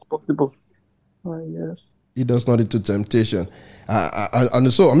 If it's possible. Yes. It does not lead to temptation.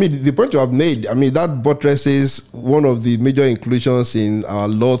 And so, the point you have made, that buttresses one of the major inclusions in our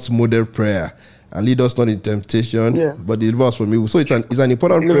Lord's model prayer. And lead us not in temptation, but deliver us from evil. So it's an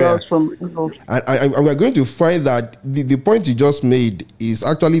important prayer. Deliver us from evil. And we're going to find that the point you just made is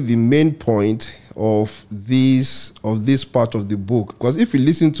actually the main point of this part of the book. Because if you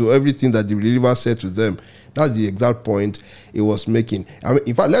listen to everything that the believer said to them, that's the exact point it was making.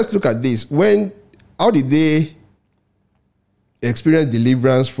 In fact, let's look at this. How did they experience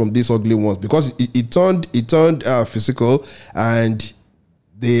deliverance from these ugly ones? Because it turned physical, and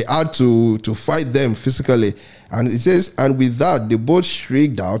they had to fight them physically. And it says, and with that, they both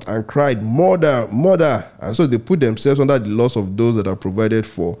shrieked out and cried, "Murder, murder!" And so they put themselves under the laws of those that are provided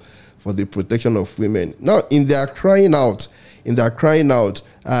for the protection of women. Now, in their crying out,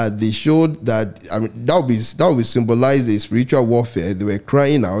 they showed that that would symbolize the spiritual warfare. They were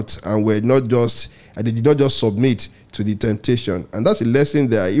crying out and they did not just submit to the temptation. And that's a lesson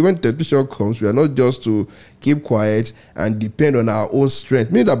there. Even temptation comes, we are not just to keep quiet and depend on our own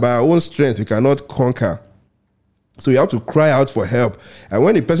strength. Meaning that by our own strength we cannot conquer. So you have to cry out for help. And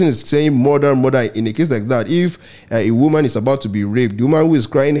when a person is saying murder, in a case like that, if a woman is about to be raped, the woman who is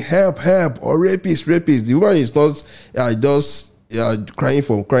crying help, or rapist, the woman is not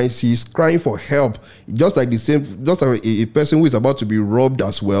crying, she's crying for help. Just like a person who is about to be robbed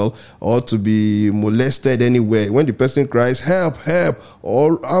as well, or to be molested anywhere. When the person cries help,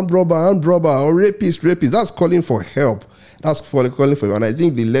 or armed robber, or rapist, that's calling for help. That's calling for help. And I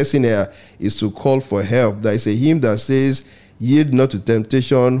think the lesson here is to call for help. There is a hymn that says, "Yield not to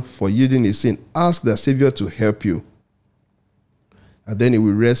temptation, for yielding is sin. Ask the Savior to help you. And then he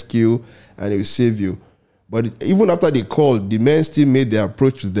will rescue and he will save you." But even after they called, the men still made their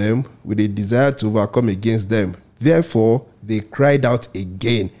approach to them with a desire to overcome against them. Therefore, they cried out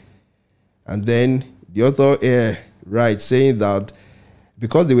again. And then the author writes, saying that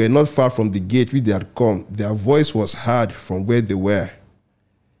because they were not far from the gate which they had come, their voice was heard from where they were.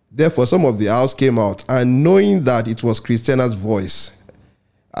 Therefore, some of the house came out, and knowing that it was Christiana's voice,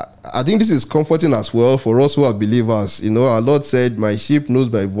 I think this is comforting as well for us who are believers. Our Lord said, "My sheep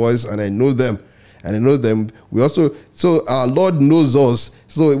knows my voice, and I know them." And I know them. So our Lord knows us.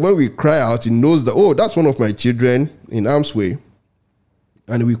 So when we cry out, he knows that, oh, that's one of my children in harm's way.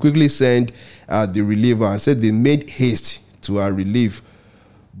 And we quickly send the reliever, and said they made haste to our relief.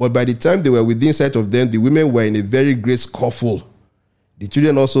 But by the time they were within sight of them, the women were in a very great scuffle. The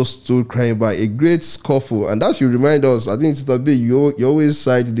children also stood crying by, a great scuffle. And that should remind us, I think, Sister B, you always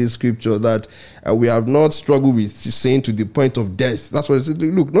cite this scripture that we have not struggled with sin to the point of death. That's what it says.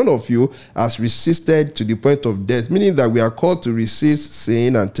 Look, none of you has resisted to the point of death, meaning that we are called to resist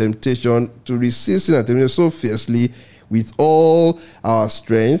sin and temptation, so fiercely with all our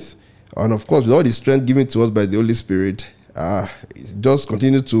strength. And of course, with all the strength given to us by the Holy Spirit, just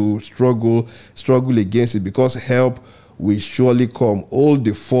continue to struggle against it, because help will surely come. All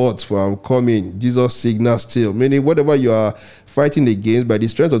the forts for I'm coming, Jesus signals still. Meaning, whatever you are fighting against, by the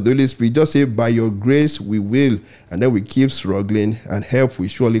strength of the Holy Spirit, just say, by your grace we will. And then we keep struggling, and help will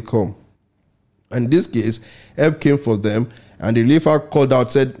surely come. And in this case, help came for them, and the reliever called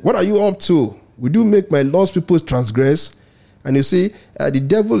out, said, "What are you up to? Would you make my lost people transgress?" And you see, the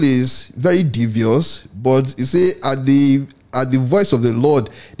devil is very devious, but you see, at the voice of the Lord,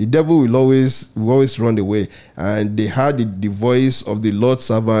 the devil will always run away. And they heard the voice of the Lord's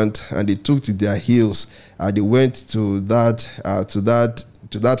servant, and they took to their heels. They went to that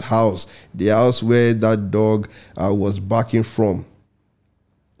house, the house where that dog was barking from.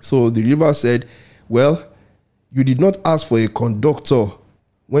 So the reliever said, "Well, you did not ask for a conductor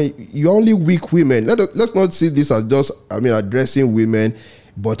when you're only weak women, let's not see this as just, addressing women,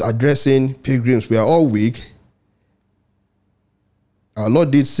 but addressing pilgrims. We are all weak. Our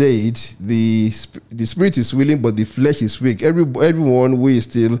Lord did say it, the spirit is willing, but the flesh is weak. Everyone who is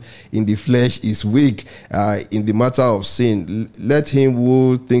still in the flesh is weak in the matter of sin. Let him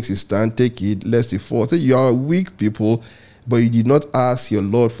who thinks he stand take it, lest he fall. So you are weak people, but you did not ask your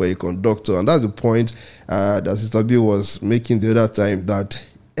Lord for a conductor. And that's the point that Sister B was making the other time, that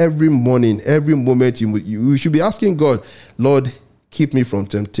every morning, every moment, you should be asking God, Lord, keep me from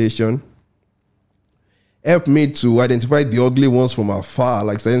temptation. Help me to identify the ugly ones from afar,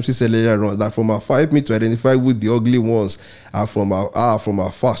 like Sister said earlier on, that from afar, help me to identify who the ugly ones are from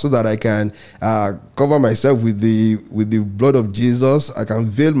afar, so that I can cover myself with the blood of Jesus. I can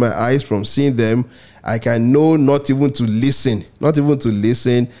veil my eyes from seeing them. I can know not even to listen,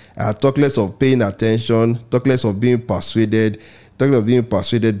 talk less of paying attention, talk less of being persuaded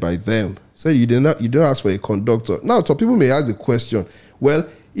by them. So you don't ask for a conductor. Now, some people may ask the question, well,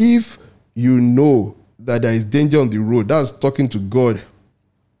 if you know that there is danger on the road, that's talking to God,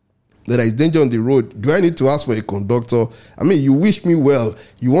 that there is danger on the road, do I need to ask for a conductor? You wish me well,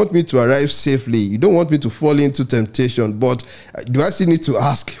 you want me to arrive safely, you don't want me to fall into temptation, but do I still need to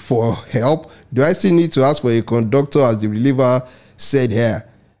ask for help? Do I still need to ask for a conductor, as the reliever said here?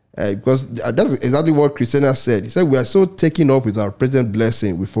 Because that's exactly what Christiana said. He said, we are so taken up with our present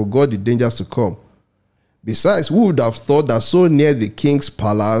blessing, we forgot the dangers to come. Besides, who would have thought that so near the king's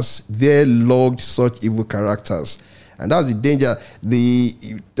palace there lurked such evil characters? And that's the danger. The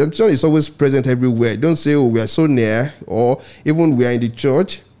temptation is always present everywhere. Don't say, we are so near, or even we are in the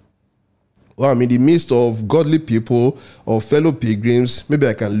church, or I'm in the midst of godly people or fellow pilgrims. Maybe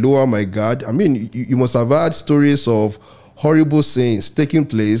I can lower my guard. You must have heard stories of horrible sins taking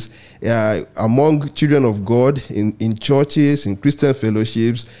place among children of God in churches, in Christian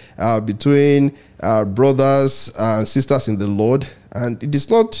fellowships, between brothers and sisters in the Lord. And it is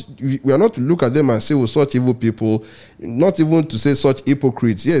not, we are not to look at them and say, such evil people, not even to say such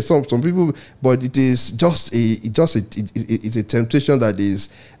hypocrites. Yes, some people, but it is it's a temptation that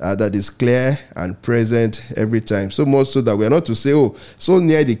is clear and present every time. So much so that we are not to say, so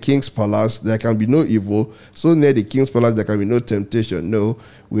near the king's palace there can be no evil, so near the king's palace there can be no temptation. No,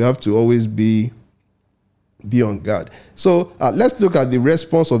 we have to always be on guard. So let's look at the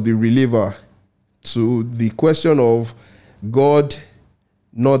response of the reliever to the question of God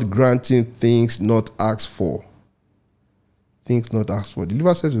not granting things not asked for. Things not asked for. The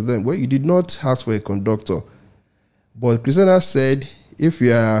reliever said to them, well, you did not ask for a conductor. But Christiana said, if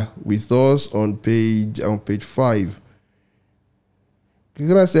you are with us on page 5,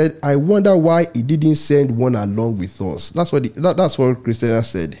 Christiana said, I wonder why he didn't send one along with us. That's what Christiana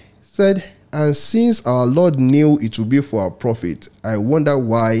said. Said, and since our Lord knew it would be for our profit, I wonder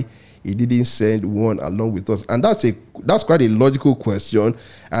why he didn't send one along with us. And that's quite a logical question.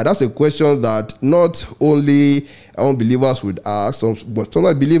 And that's a question that not only unbelievers would ask, but some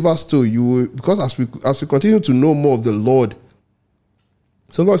believers too. Because as we continue to know more of the Lord,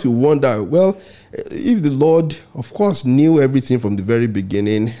 sometimes you wonder, well, if the Lord, of course, knew everything from the very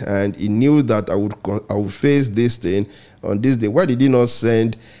beginning, and he knew that I would face this thing on this day, why did he not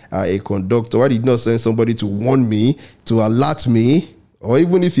send a conductor? Why did he not send somebody to warn me, to alert me? Or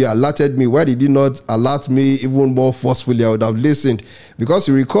even if he alerted me, why did he not alert me even more forcefully? I would have listened. Because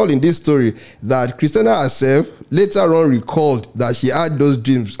you recall in this story that Christiana herself later on recalled that she had those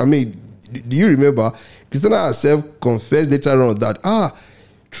dreams. Do you remember? Christiana herself confessed later on that,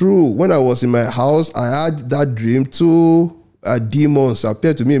 true, when I was in my house, I had that dream. Two demons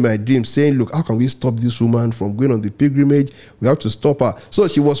appeared to me in my dream saying, look, how can we stop this woman from going on the pilgrimage? We have to stop her. So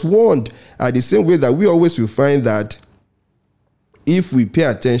she was warned. The same way that we always will find that if we pay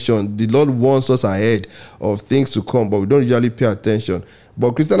attention, the Lord warns us ahead of things to come, but we don't usually pay attention.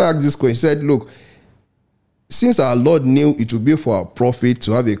 But Christiana asked this question. She said, look, since our Lord knew it would be for our profit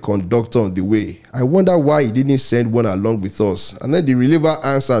to have a conductor on the way, I wonder why he didn't send one along with us. And then the reliever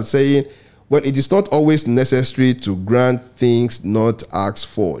answered saying, well, it is not always necessary to grant things not asked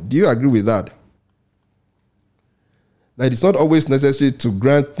for. Do you agree with that? That it's not always necessary to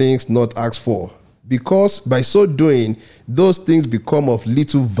grant things not asked for, because by so doing, those things become of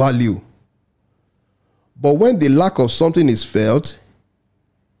little value. But when the lack of something is felt,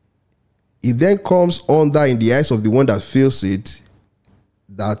 it then comes under in the eyes of the one that feels it,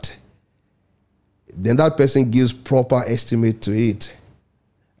 that then that person gives proper estimate to it.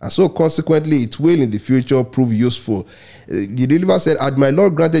 And so consequently, it will in the future prove useful. The reliever said, had my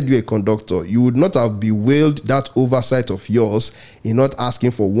Lord granted you a conductor, you would not have bewailed that oversight of yours in not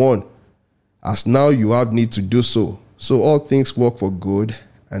asking for one, as now you have need to do so. So all things work for good,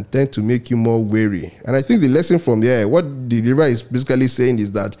 and tend to make you more weary. And I think the lesson from here, what the deliverer is basically saying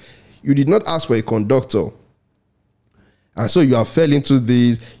is that you did not ask for a conductor. And so you are falling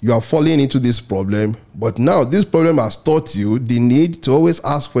into this problem. But now this problem has taught you the need to always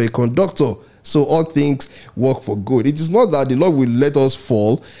ask for a conductor. So all things work for good. It is not that the Lord will let us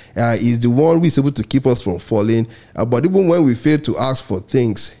fall. He's the one who is able to keep us from falling. But even when we fail to ask for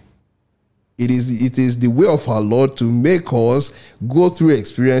things, it is the way of our Lord to make us go through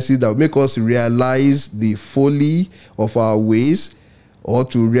experiences that will make us realize the folly of our ways, or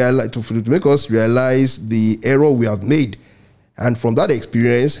to make us realize the error we have made. And from that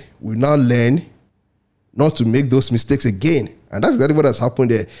experience, we now learn not to make those mistakes again. And that's exactly what has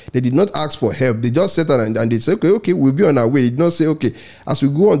happened there. They did not ask for help. They just sat down and they said, okay, we'll be on our way. They did not say, okay, as we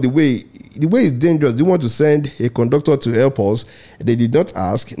go on the way is dangerous. They want to send a conductor to help us. They did not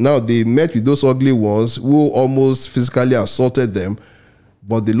ask. Now they met with those ugly ones who almost physically assaulted them,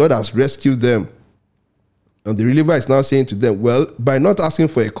 but the Lord has rescued them. And the reliever is now saying to them, well, by not asking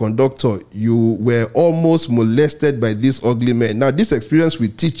for a conductor, you were almost molested by these ugly men. Now this experience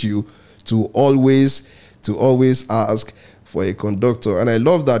will teach you to always ask for a conductor. And I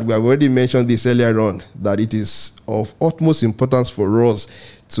love that we have already mentioned this earlier on, that it is of utmost importance for us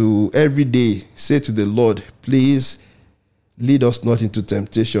to every day say to the Lord, please lead us not into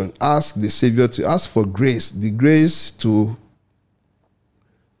temptation. Ask the Savior to ask for grace, the grace to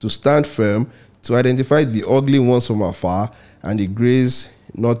stand firm, to identify the ugly ones from afar, and the grace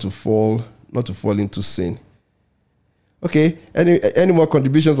not to fall into sin. Okay, any more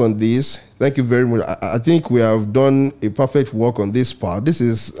contributions on this? Thank you very much. I think we have done a perfect work on this part. This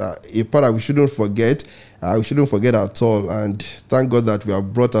is a part that we shouldn't forget. We shouldn't forget at all. And thank God that we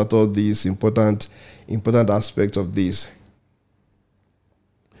have brought out all these important aspects of this.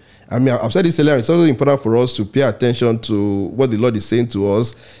 I mean, I've said this earlier, it's also important for us to pay attention to what the Lord is saying to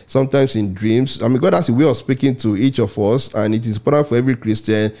us, sometimes in dreams. I mean, God has a way of speaking to each of us, and it is important for every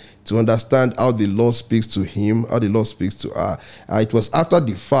Christian to understand how the Lord speaks to him, how the Lord speaks to her. It was after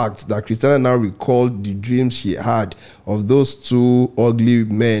the fact that Christiana now recalled the dreams she had of those two ugly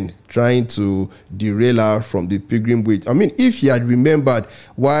men trying to derail her from the pilgrim way. I mean, if she had remembered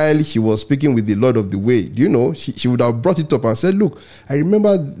while she was speaking with the Lord of the way, she would have brought it up and said, look, I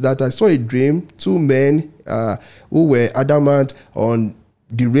remember that I saw a dream, two men who were adamant on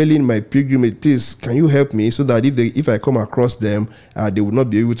derailing my pilgrimage. Please, can you help me so that if I come across them, they will not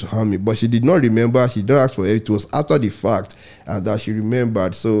be able to harm me? But she did not remember. She did not ask for help. It was after the fact that she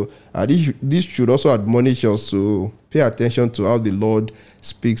remembered. So this should also admonish us to pay attention to how the Lord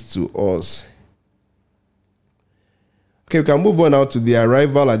speaks to us. Okay, we can move on now to the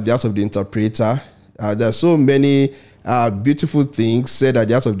arrival at the house of the interpreter. There are so many beautiful things said at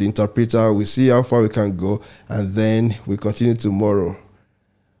the house of the interpreter. We'll see how far we can go, and then we continue tomorrow.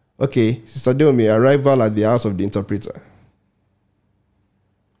 Okay, Sister Deomi, arrival at the house of the interpreter.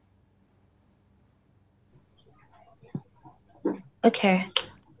 Okay,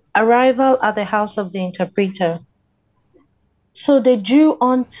 arrival at the house of the interpreter. So they drew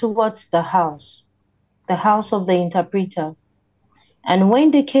on towards the house of the interpreter. And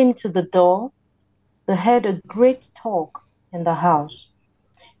when they came to the door, they heard a great talk in the house.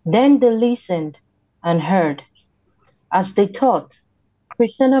 Then they listened and heard. As they taught,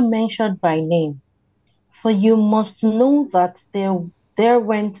 Christiana mentioned by name, for you must know that there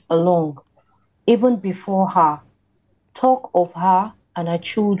went along, even before her, talk of her and her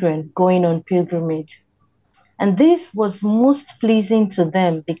children going on pilgrimage. And this was most pleasing to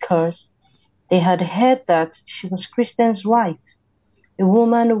them because they had heard that she was Christian's wife, a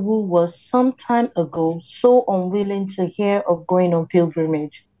woman who was some time ago so unwilling to hear of going on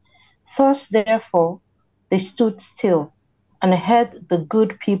pilgrimage. Thus, therefore, they stood still and heard the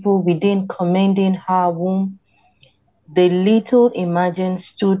good people within commending her whom they little imagined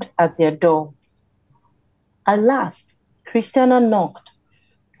stood at their door. At last, Christiana knocked,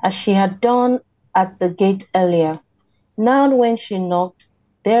 as she had done at the gate earlier. Now when she knocked,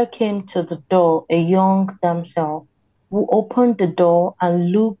 there came to the door a young damsel, who opened the door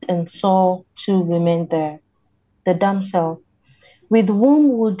and looked and saw two women there. The damsel, with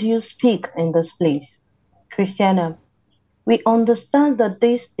whom would you speak in this place? Christiana, we understand that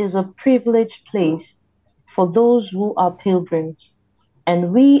this is a privileged place for those who are pilgrims,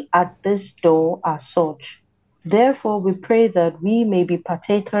 and we at this door are such. Therefore we pray that we may be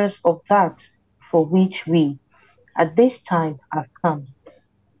partakers of that for which we, at this time, have come.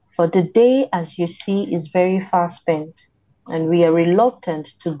 For the day, as you see, is very fast spent, and we are reluctant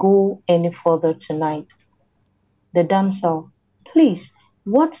to go any further tonight. The damsel, please,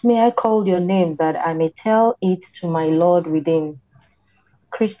 what may I call your name that I may tell it to my lord within?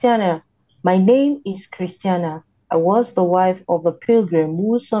 Christiana, my name is Christiana. I was the wife of a pilgrim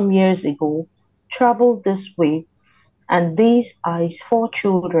who some years ago traveled this way, and these are his 4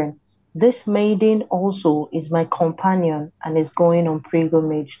 children. This maiden also is my companion and is going on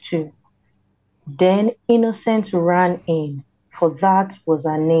pilgrimage too. Then Innocent ran in, for that was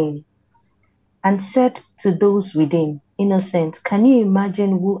her name, and said to those within, Innocent, can you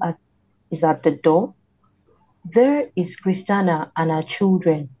imagine who is at the door? There is Christiana and her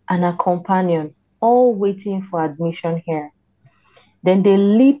children and her companion, all waiting for admission here. Then they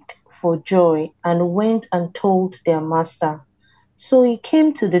leaped for joy and went and told their master. So he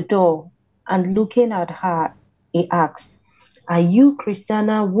came to the door, and looking at her, he asked, are you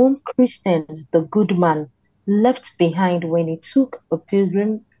Christiana whom Christian, the good man, left behind when he took a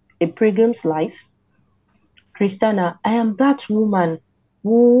pilgrim's life? Christiana, I am that woman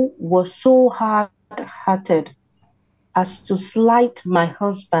who was so hard-hearted as to slight my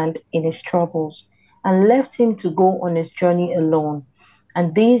husband in his troubles, and left him to go on his journey alone.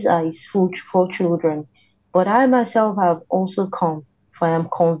 And these are his 4 children. But I myself have also come, for I am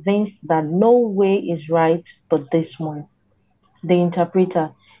convinced that no way is right but this one. The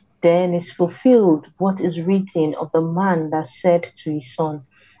interpreter, then is fulfilled what is written of the man that said to his son,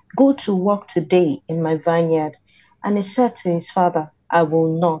 go to work today in my vineyard. And he said to his father, I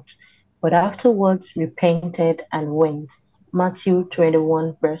will not, but afterwards repented and went. Matthew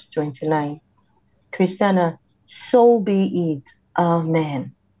 21, verse 29. Christiana, so be it.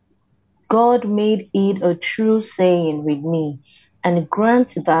 Amen. God made it a true saying with me, and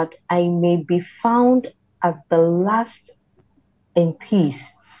grant that I may be found at the last in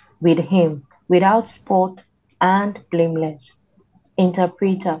peace with him, without spot and blameless.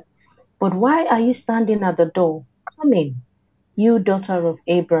 Interpreter, but why are you standing at the door? Come in, you daughter of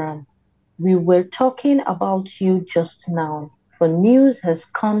Abraham. We were talking about you just now, for news has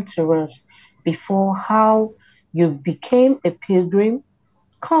come to us before how you became a pilgrim.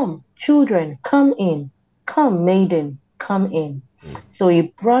 Come, children, come in. Come, maiden, come in. So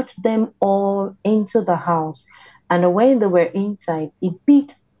he brought them all into the house, and when they were inside, he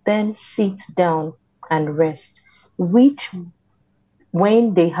bid them sit down and rest, which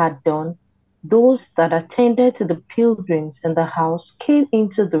when they had done, those that attended to the pilgrims in the house came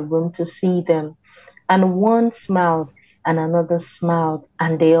into the room to see them, and one smiled and another smiled,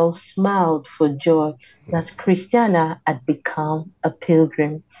 and they all smiled for joy that Christiana had become a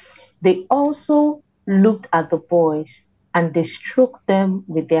pilgrim. They also looked at the boys, and they stroked them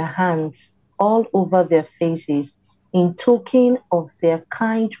with their hands all over their faces in token of their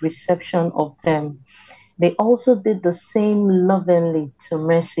kind reception of them. They also did the same lovingly to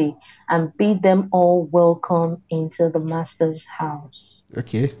Mercy, and bid them all welcome into the master's house.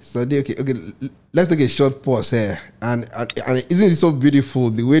 Okay, so let's take a short pause here. And isn't it so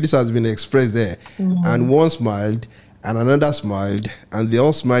beautiful the way this has been expressed there? Mm-hmm. And one smiled, and another smiled, and they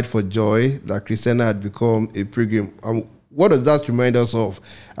all smiled for joy that Christiana had become a pilgrim. What does that remind us of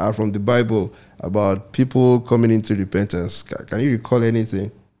from the Bible about people coming into repentance? Can you recall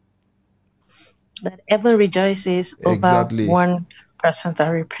anything? That heaven rejoices over one person that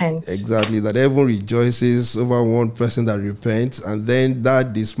repents. Exactly, that heaven rejoices over one person that repents, and then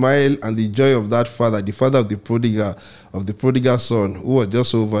that the smile and the joy of that father, the father of the prodigal son, who was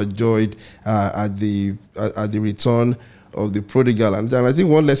just overjoyed at the return of the prodigal. And I think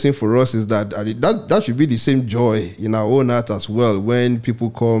one lesson for us is that should be the same joy in our own heart as well when people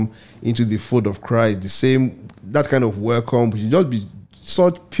come into the fold of Christ. That kind of welcome should just be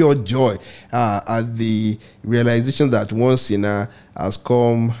such pure joy at the realization that one sinner has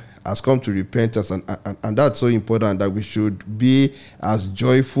come to repentance, and that's so important that we should be as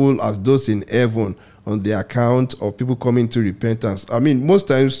joyful as those in heaven on the account of people coming to repentance. I mean, most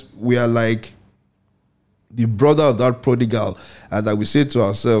times we are like the brother of that prodigal, that we say to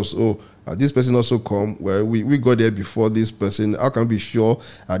ourselves, this person also come. Well, we got there before this person. How can we be sure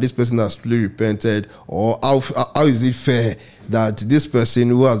this person has truly repented? Or how is it fair that this person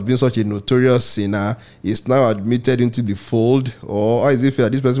who has been such a notorious sinner is now admitted into the fold? Or how is it fair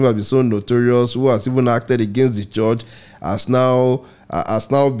that this person who has been so notorious, who has even acted against the church, has now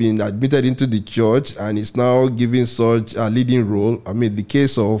been admitted into the church and is now given such a leading role? I mean, the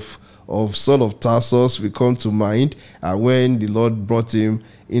case of Saul of Tarsus will come to mind when the Lord brought him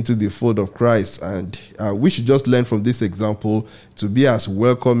into the fold of Christ. And we should just learn from this example to be as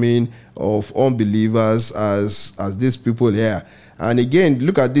welcoming of unbelievers as these people here. And again,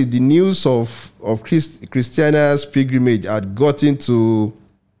 look at this. The news of Christiana's pilgrimage had gotten to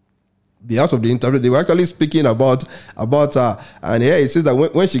the house of the interpreter, they were actually speaking about her. And here it says that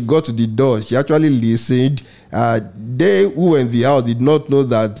when she got to the door, she actually listened. They who were in the house did not know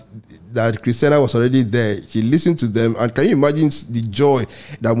that Christiana was already there. She listened to them, and can you imagine the joy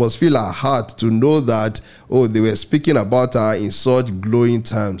that must fill her heart to know that, oh, they were speaking about her in such glowing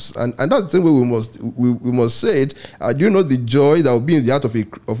terms. And that's the same way we must say it. Do you know the joy that will be in the heart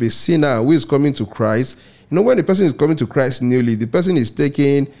of a sinner who is coming to Christ? You know, when the person is coming to Christ newly, the person is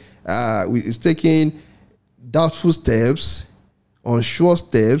taking doubtful steps, unsure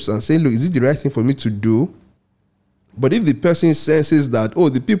steps, and saying, look, is it the right thing for me to do? But if the person senses that, oh,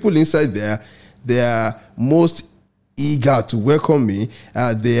 the people inside there, they are most eager to welcome me,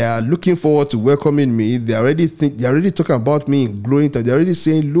 they are looking forward to welcoming me, they're already talking about me in glowing terms. They're already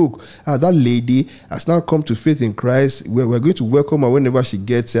saying, look, that lady has now come to faith in Christ. We're going to welcome her whenever she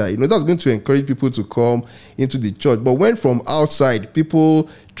gets here. You know, that's going to encourage people to come into the church. But when from outside, people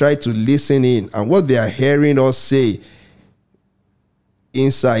try to listen in, and what they are hearing us say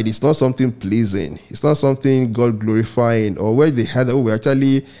inside, it's not something pleasing, it's not something God glorifying, or where they had, we're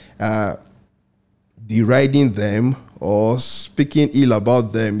actually deriding them or speaking ill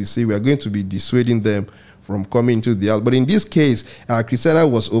about them, you see, we are going to be dissuading them from coming into the house. But in this case, Christiana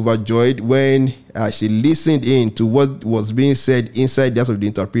was overjoyed when she listened in to what was being said inside the house of the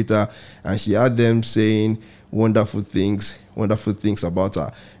interpreter, and she heard them saying wonderful things about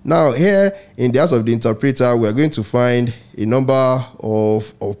her. Now, here in the house of the interpreter, we are going to find a number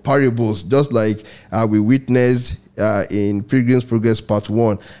of parables, just like we witnessed in Pilgrim's Progress Part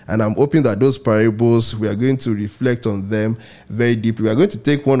 1. And I'm hoping that those parables, we are going to reflect on them very deeply. We are going to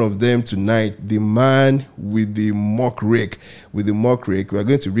take one of them tonight, the man with the mock rake. We are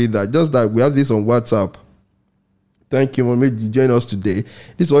going to read that. Just that we have this on WhatsApp. Thank you, Mommy, to join us today.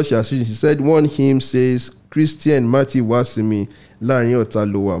 This is what she has written. She said, one hymn says, Christian Mati Wasimi Larin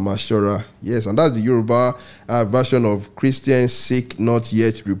Otalowa Mashora. Yes, and that's the Yoruba version of Christian seek not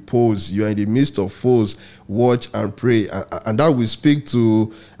yet repose. You are in the midst of foes, watch and pray. And that will speak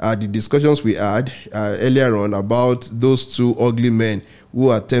to the discussions we had earlier on about those two ugly men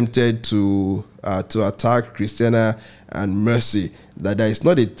who attempted to attack Christiana and Mercy. That there is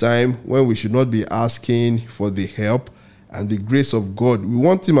not a time when we should not be asking for the help and the grace of God. We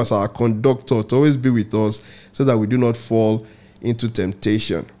want him as our conductor to always be with us so that we do not fall into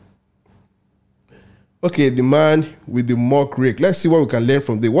temptation. Okay, the man with the mock rake. Let's see what we can learn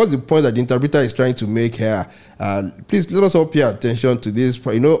from this. What's the point that the interpreter is trying to make here? Please let us all pay attention to this.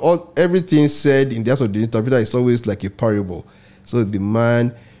 You know, everything said in the house of the interpreter is always like a parable. So the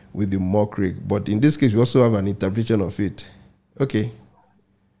man with the mock rake. But in this case, we also have an interpretation of it. Okay.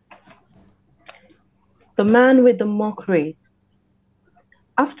 The man with the mock rake.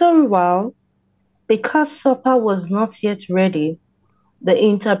 After a while, because supper was not yet ready, the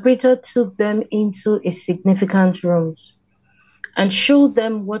interpreter took them into a significant room and showed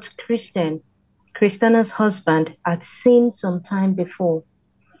them what Christiana's husband, had seen some time before.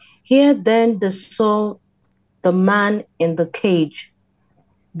 Here then they saw the man in the cage,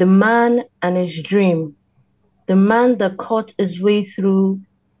 the man and his dream, the man that cut his way through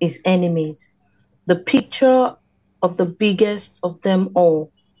his enemies, the picture of the biggest of them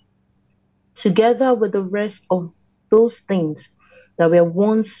all, together with the rest of those things that were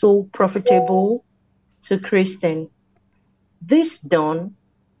once so profitable to Christian. This done,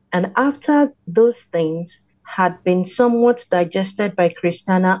 and after those things had been somewhat digested by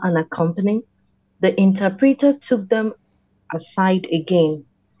Christiana and her company, the interpreter took them aside again,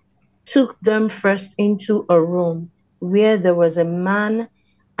 took them first into a room where there was a man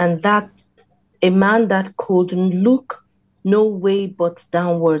that could look no way but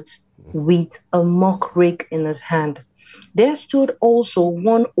downwards, with a mock rake in his hand. There stood also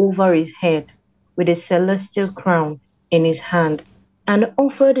one over his head, with a celestial crown in his hand, and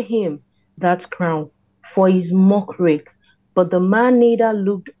offered him that crown for his mock rake. But the man neither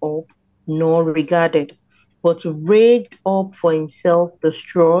looked up nor regarded, but raked up for himself the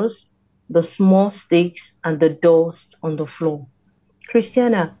straws, the small sticks, and the dust on the floor.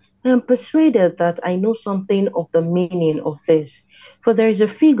 Christiana, I am persuaded that I know something of the meaning of this, for there is a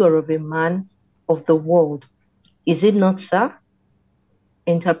figure of a man of the world. Is it not, sir?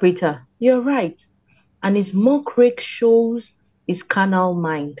 Interpreter, you're right. And his mock rake shows his carnal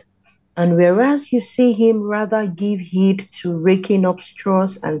mind. And whereas you see him rather give heed to raking up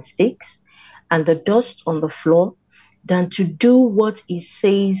straws and sticks and the dust on the floor, than to do what he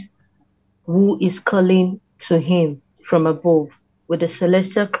says, who is calling to him from above, with a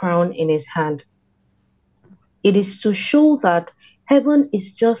celestial crown in his hand. It is to show that heaven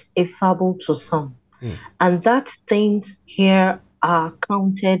is just a fable to some, and that things here are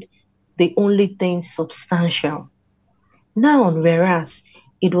counted the only thing substantial. Now, whereas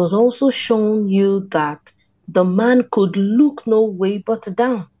it was also shown you that the man could look no way but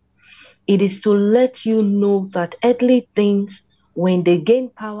down. It is to let you know that earthly things, when they gain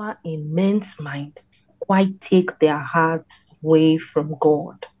power in men's mind, quite take their hearts away from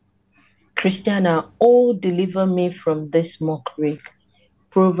God. Christiana, oh, deliver me from this mockery.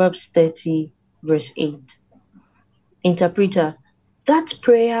 Proverbs 30, verse 8. Interpreter, that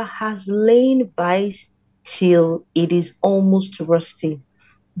prayer has lain by till it is almost rusty.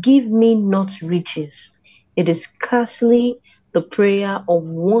 Give me not riches. It is scarcely the prayer of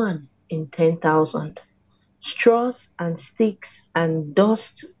 1 in 10,000. Straws and sticks and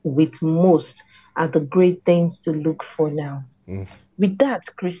dust with most are the great things to look for now. With that,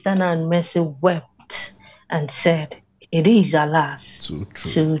 Christiana and Mercy wept and said, it is, alas, too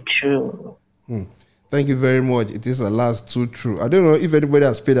true. Thank you very much. It is, alas, too true. I don't know if anybody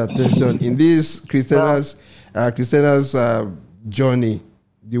has paid attention in this Christiana's journey.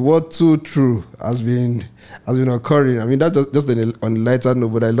 The word "too true" has been occurring. I mean, that's just on a lighter note,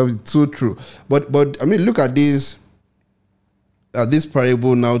 but I love it. Too true. But I mean, look at this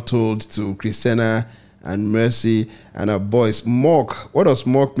parable now told to Christiana and Mercy and her boys. Mock. What does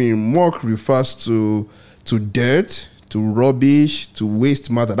mock mean? Mock refers to dirt, to rubbish, to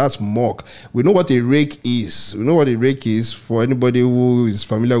waste matter. That's mock. We know what a rake is. We know what a rake is for anybody who is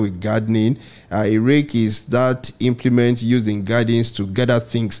familiar with gardening. A rake is that implement used in gardens to gather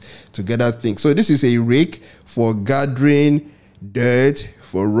things. So this is a rake for gathering dirt,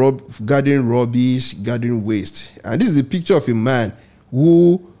 for gathering rubbish, gathering waste. And this is the picture of a man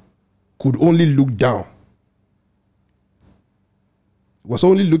who could only look down. Was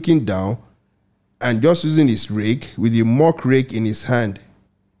only looking down and just using his rake with a mock rake in his hand.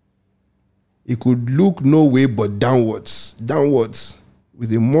 He could look no way but downwards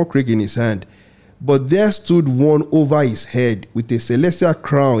with a mock rake in his hand. But there stood one over his head with a celestial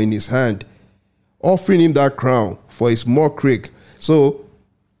crown in his hand, offering him that crown for his mock rake. So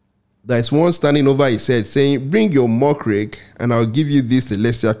there's one standing over his head saying, bring your mock rake and I'll give you this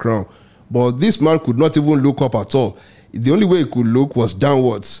celestial crown. But this man could not even look up at all. The only way he could look was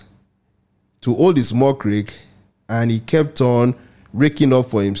downwards to hold his mock rake, and he kept on raking up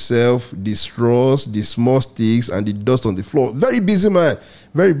for himself the straws, the small sticks, and the dust on the floor. Very busy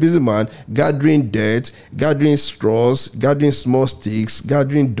man, gathering dirt, gathering straws, gathering small sticks,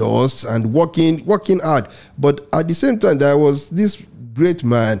 gathering dust, and working hard. But at the same time, there was this great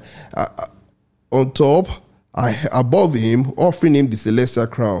man on top, above him, offering him the celestial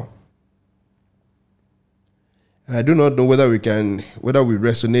crown. I do not know whether we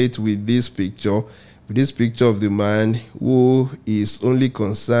resonate with this picture of the man who is only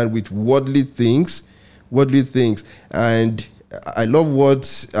concerned with worldly things. And I love what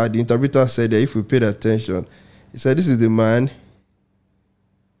the interpreter said there, if we paid attention. He said, this is the man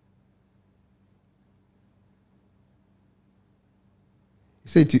he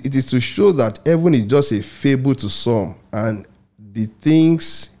said it is to show that heaven is just a fable to some, and the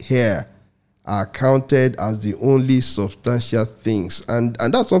things here are counted as the only substantial things. And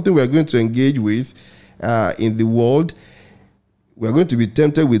that's something we're going to engage with in the world. We're going to be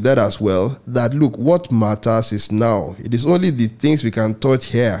tempted with that as well. That, look, what matters is now. It is only the things we can touch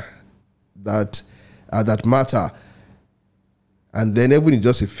here that matter. And then heaven is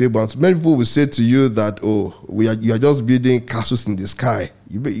just a fable. And many people will say to you that, you are just building castles in the sky.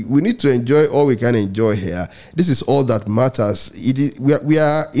 We need to enjoy all we can enjoy here. This is all that matters. We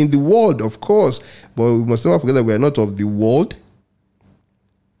are in the world, of course, but we must never forget that we are not of the world.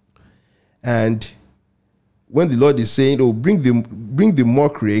 And when the Lord is saying, bring the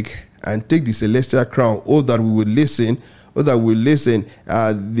mock rake and take the celestial crown, that we will listen.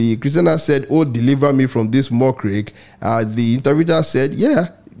 The Christiana said, deliver me from this mock rake. The interpreter said,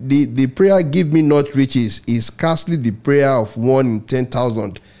 the prayer, give me not riches, is scarcely the prayer of 1 in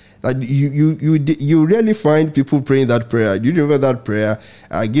 10,000. You rarely find people praying that prayer. Do you remember that prayer?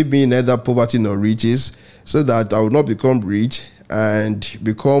 Give me neither poverty nor riches, so that I will not become rich and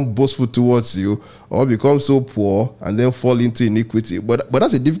become boastful towards you, or become so poor and then fall into iniquity. But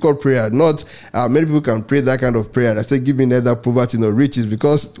that's a difficult prayer. Not many people can pray that kind of prayer. I say, give me neither poverty nor riches,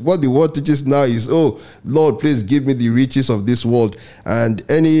 because what the world teaches now is, Lord, please give me the riches of this world. And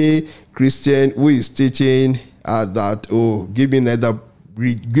any Christian who is teaching that,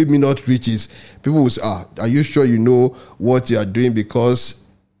 give me not riches, people will say, are you sure you know what you are doing? Because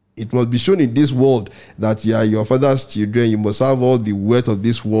it must be shown in this world that you are your father's children. You must have all the wealth of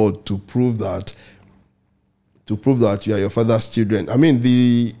this world to prove that to prove that you are your father's children.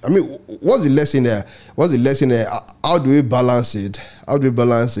 What's the lesson there? What's the lesson there? How do we balance it? How do we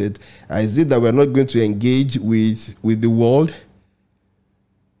balance it? Is it that we're not going to engage with the world?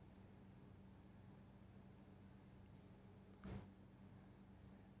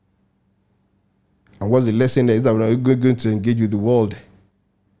 And what's the lesson there? Is that we're not going to engage with the world?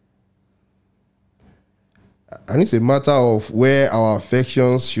 And it's a matter of where our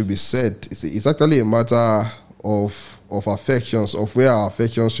affections should be set. It's actually a matter of affections, of where our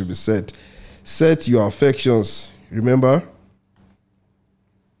affections should be set. Set your affections, remember?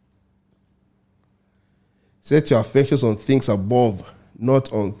 Set your affections on things above,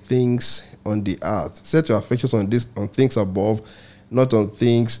 not on things on the earth. Set your affections on things above, not on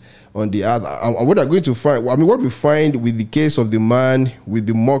things on the earth. And what I'm going to find, what we find with the case of the man with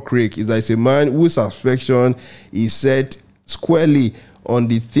the mock rake is that it's a man whose affection is set squarely on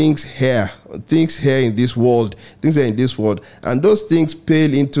the things here in this world, and those things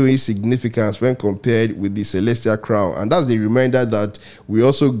pale into insignificance when compared with the celestial crown. And that's the reminder that we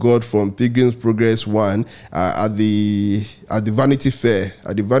also got from Pilgrim's Progress 1 at the Vanity Fair.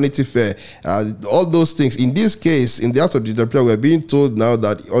 All those things. In this case, in the House of the Interpreter, we're being told now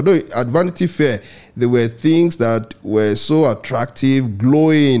that although at Vanity Fair there were things that were so attractive,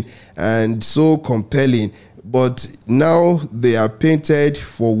 glowing, and so compelling, but now they are painted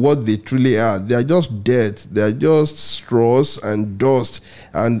for what they truly are. They are just dirt. They are just straws and dust.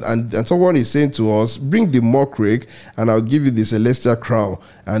 And someone is saying to us, bring the mock rake and I'll give you the celestial crown.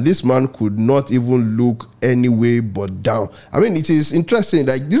 And this man could not even look any way but down. It is interesting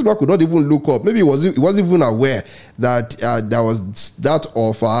that this man could not even look up. Maybe he wasn't even aware that there was that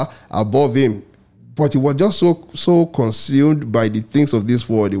offer above him. But he was just so consumed by the things of this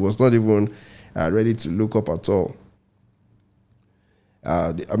world. He was not even ready to look up at all.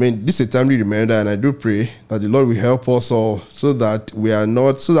 This is a timely reminder, and I do pray that the Lord will help us all so that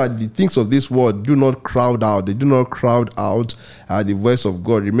the things of this world do not crowd out. They do not crowd out the voice of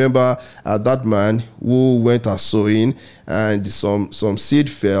God. Remember that man who went a sowing, and some seed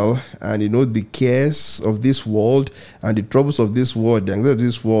fell, and the cares of this world and the troubles of this world, the anxiety of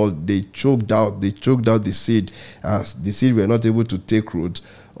this world, they choked out the seed. The seed were not able to take root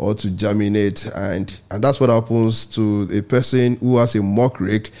or to germinate, and that's what happens to a person who has a mock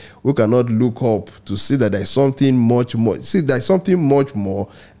rake, who cannot look up to see that there's something much more. There's something much more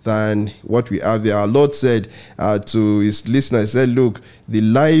than what we have here. Our Lord said to his listeners, he said, look, the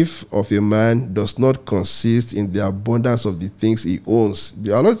life of a man does not consist in the abundance of the things he owns.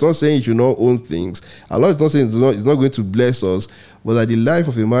 Our Lord is not saying you should not own things. Our Lord is not saying he's not going to bless us, but that the life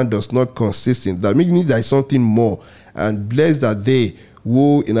of a man does not consist in that. Meaning there is something more. And blessed are they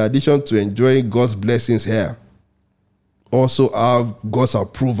who, in addition to enjoying God's blessings here, also have God's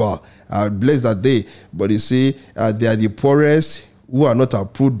approval. Blessed are they. But you see, they are the poorest who are not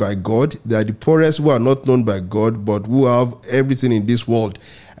approved by God. They are the poorest who are not known by God, but who have everything in this world.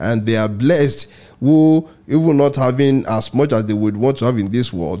 And they are blessed who, even not having as much as they would want to have in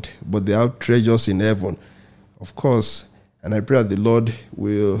this world, but they have treasures in heaven. Of course, and I pray that the Lord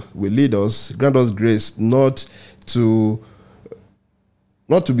will lead us, grant us grace not to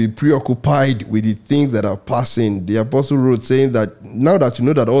be preoccupied with the things that are passing. The apostle wrote saying that now that you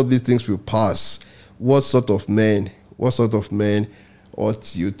know that all these things will pass, what sort of man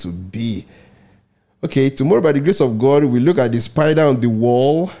ought you to be? Okay, tomorrow by the grace of God, we look at the spider on the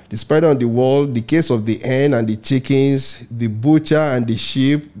wall, the case of the hen and the chickens, the butcher and the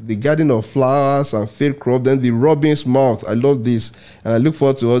sheep, the garden of flowers and field crop, then the robin's mouth. I love this, and I look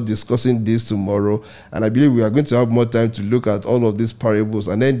forward to us discussing this tomorrow. And I believe we are going to have more time to look at all of these parables,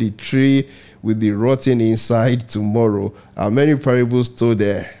 and then the tree with the rotten inside tomorrow. Many parables told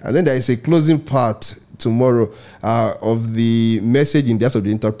there. And then there is a closing part tomorrow of the message in the House of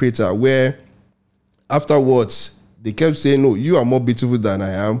the Interpreter, where afterwards, they kept saying, no, you are more beautiful than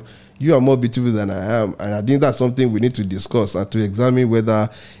I am. You are more beautiful than I am. And I think that's something we need to discuss and to examine whether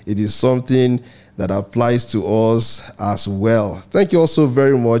it is something that applies to us as well. Thank you all so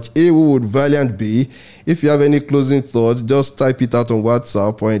very much. Who would Valiant be? If you have any closing thoughts, just type it out on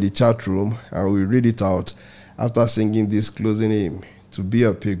WhatsApp or in the chat room, and we'll read it out after singing this closing hymn, To Be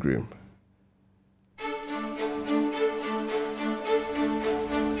a Pilgrim.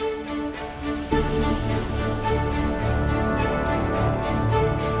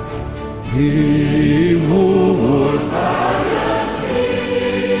 He who would valiantly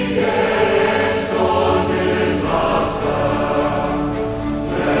exalt disasters,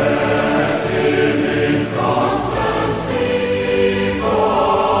 let him in constancy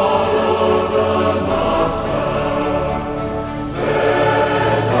follow the Master.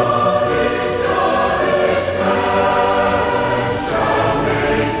 Let not discouragement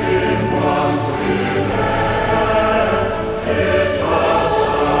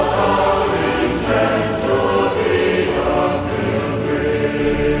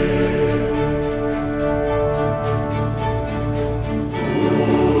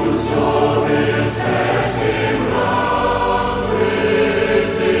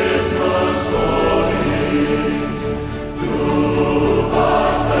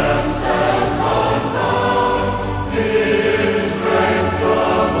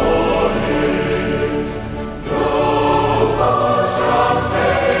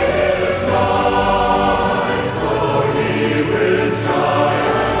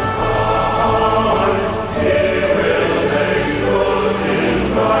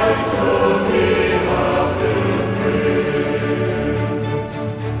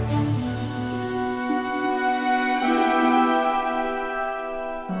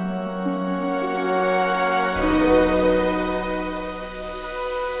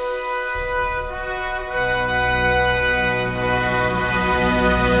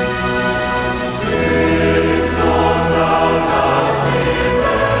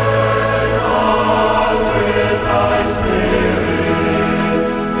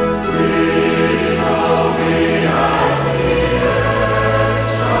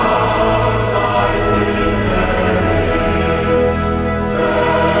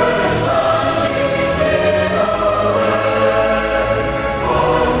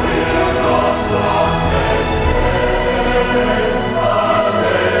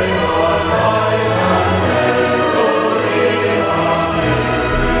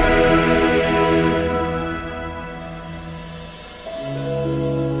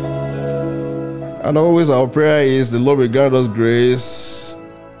And always our prayer is the Lord will grant us grace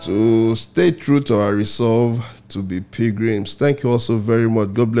to stay true to our resolve to be pilgrims. Thank you also very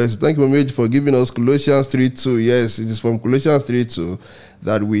much. God bless you. Thank you, Mama, for giving us Colossians 3:2. Yes, it is from Colossians 3:2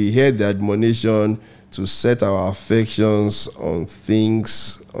 that we hear the admonition to set our affections on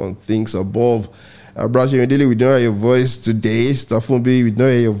things above. Brother Shemedele, we don't hear your voice today. Stafumbi, we don't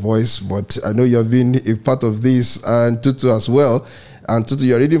hear your voice, but I know you have been a part of this, and Tutu as well. And Tutu,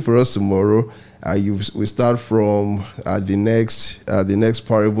 you're reading for us tomorrow. We start from the next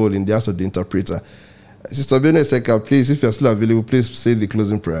parable in the Acts of the Interpreter. Sister Beneseka, please, if you're still available, please say the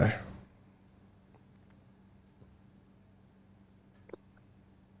closing prayer.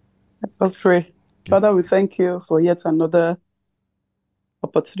 Let us pray. Okay. Father, we thank you for yet another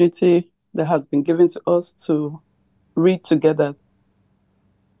opportunity that has been given to us to read together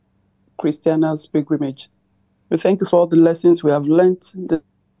Christiana's pilgrimage. We thank you for all the lessons we have learned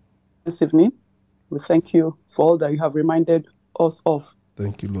this evening. We thank you for all that you have reminded us of.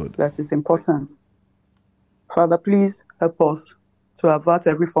 Thank you, Lord. That is important. Father, please help us to avert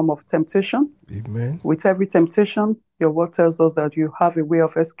every form of temptation. Amen. With every temptation, your word tells us that you have a way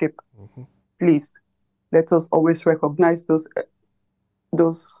of escape. Mm-hmm. Please, let us always recognize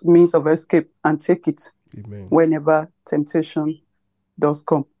those means of escape and take it. Amen. Whenever temptation does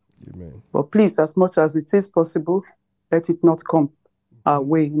come. Amen. But please, as much as it is possible, let it not come our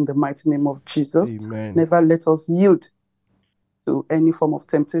way in the mighty name of Jesus. Amen. Never let us yield to any form of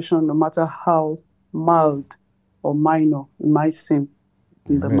temptation, no matter how mild or minor it might seem,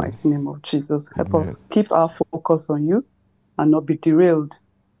 in the mighty name of Jesus. Help us keep our focus on you and not be derailed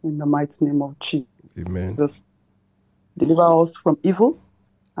in the mighty name of Jesus. Amen. Deliver us from evil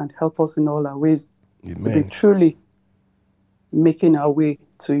and help us in all our ways to be truly making our way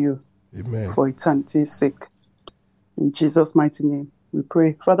to you for eternity's sake. In Jesus' mighty name, we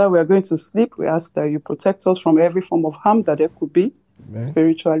pray. Father, we are going to sleep. We ask that you protect us from every form of harm that there could be,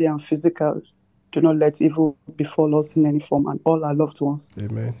 spiritually and physical. Do not let evil befall us in any form and all our loved ones,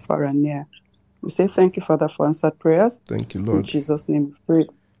 far and near. We say thank you, Father, for answered prayers. Thank you, Lord. In Jesus' name we pray.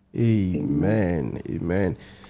 Amen. Amen.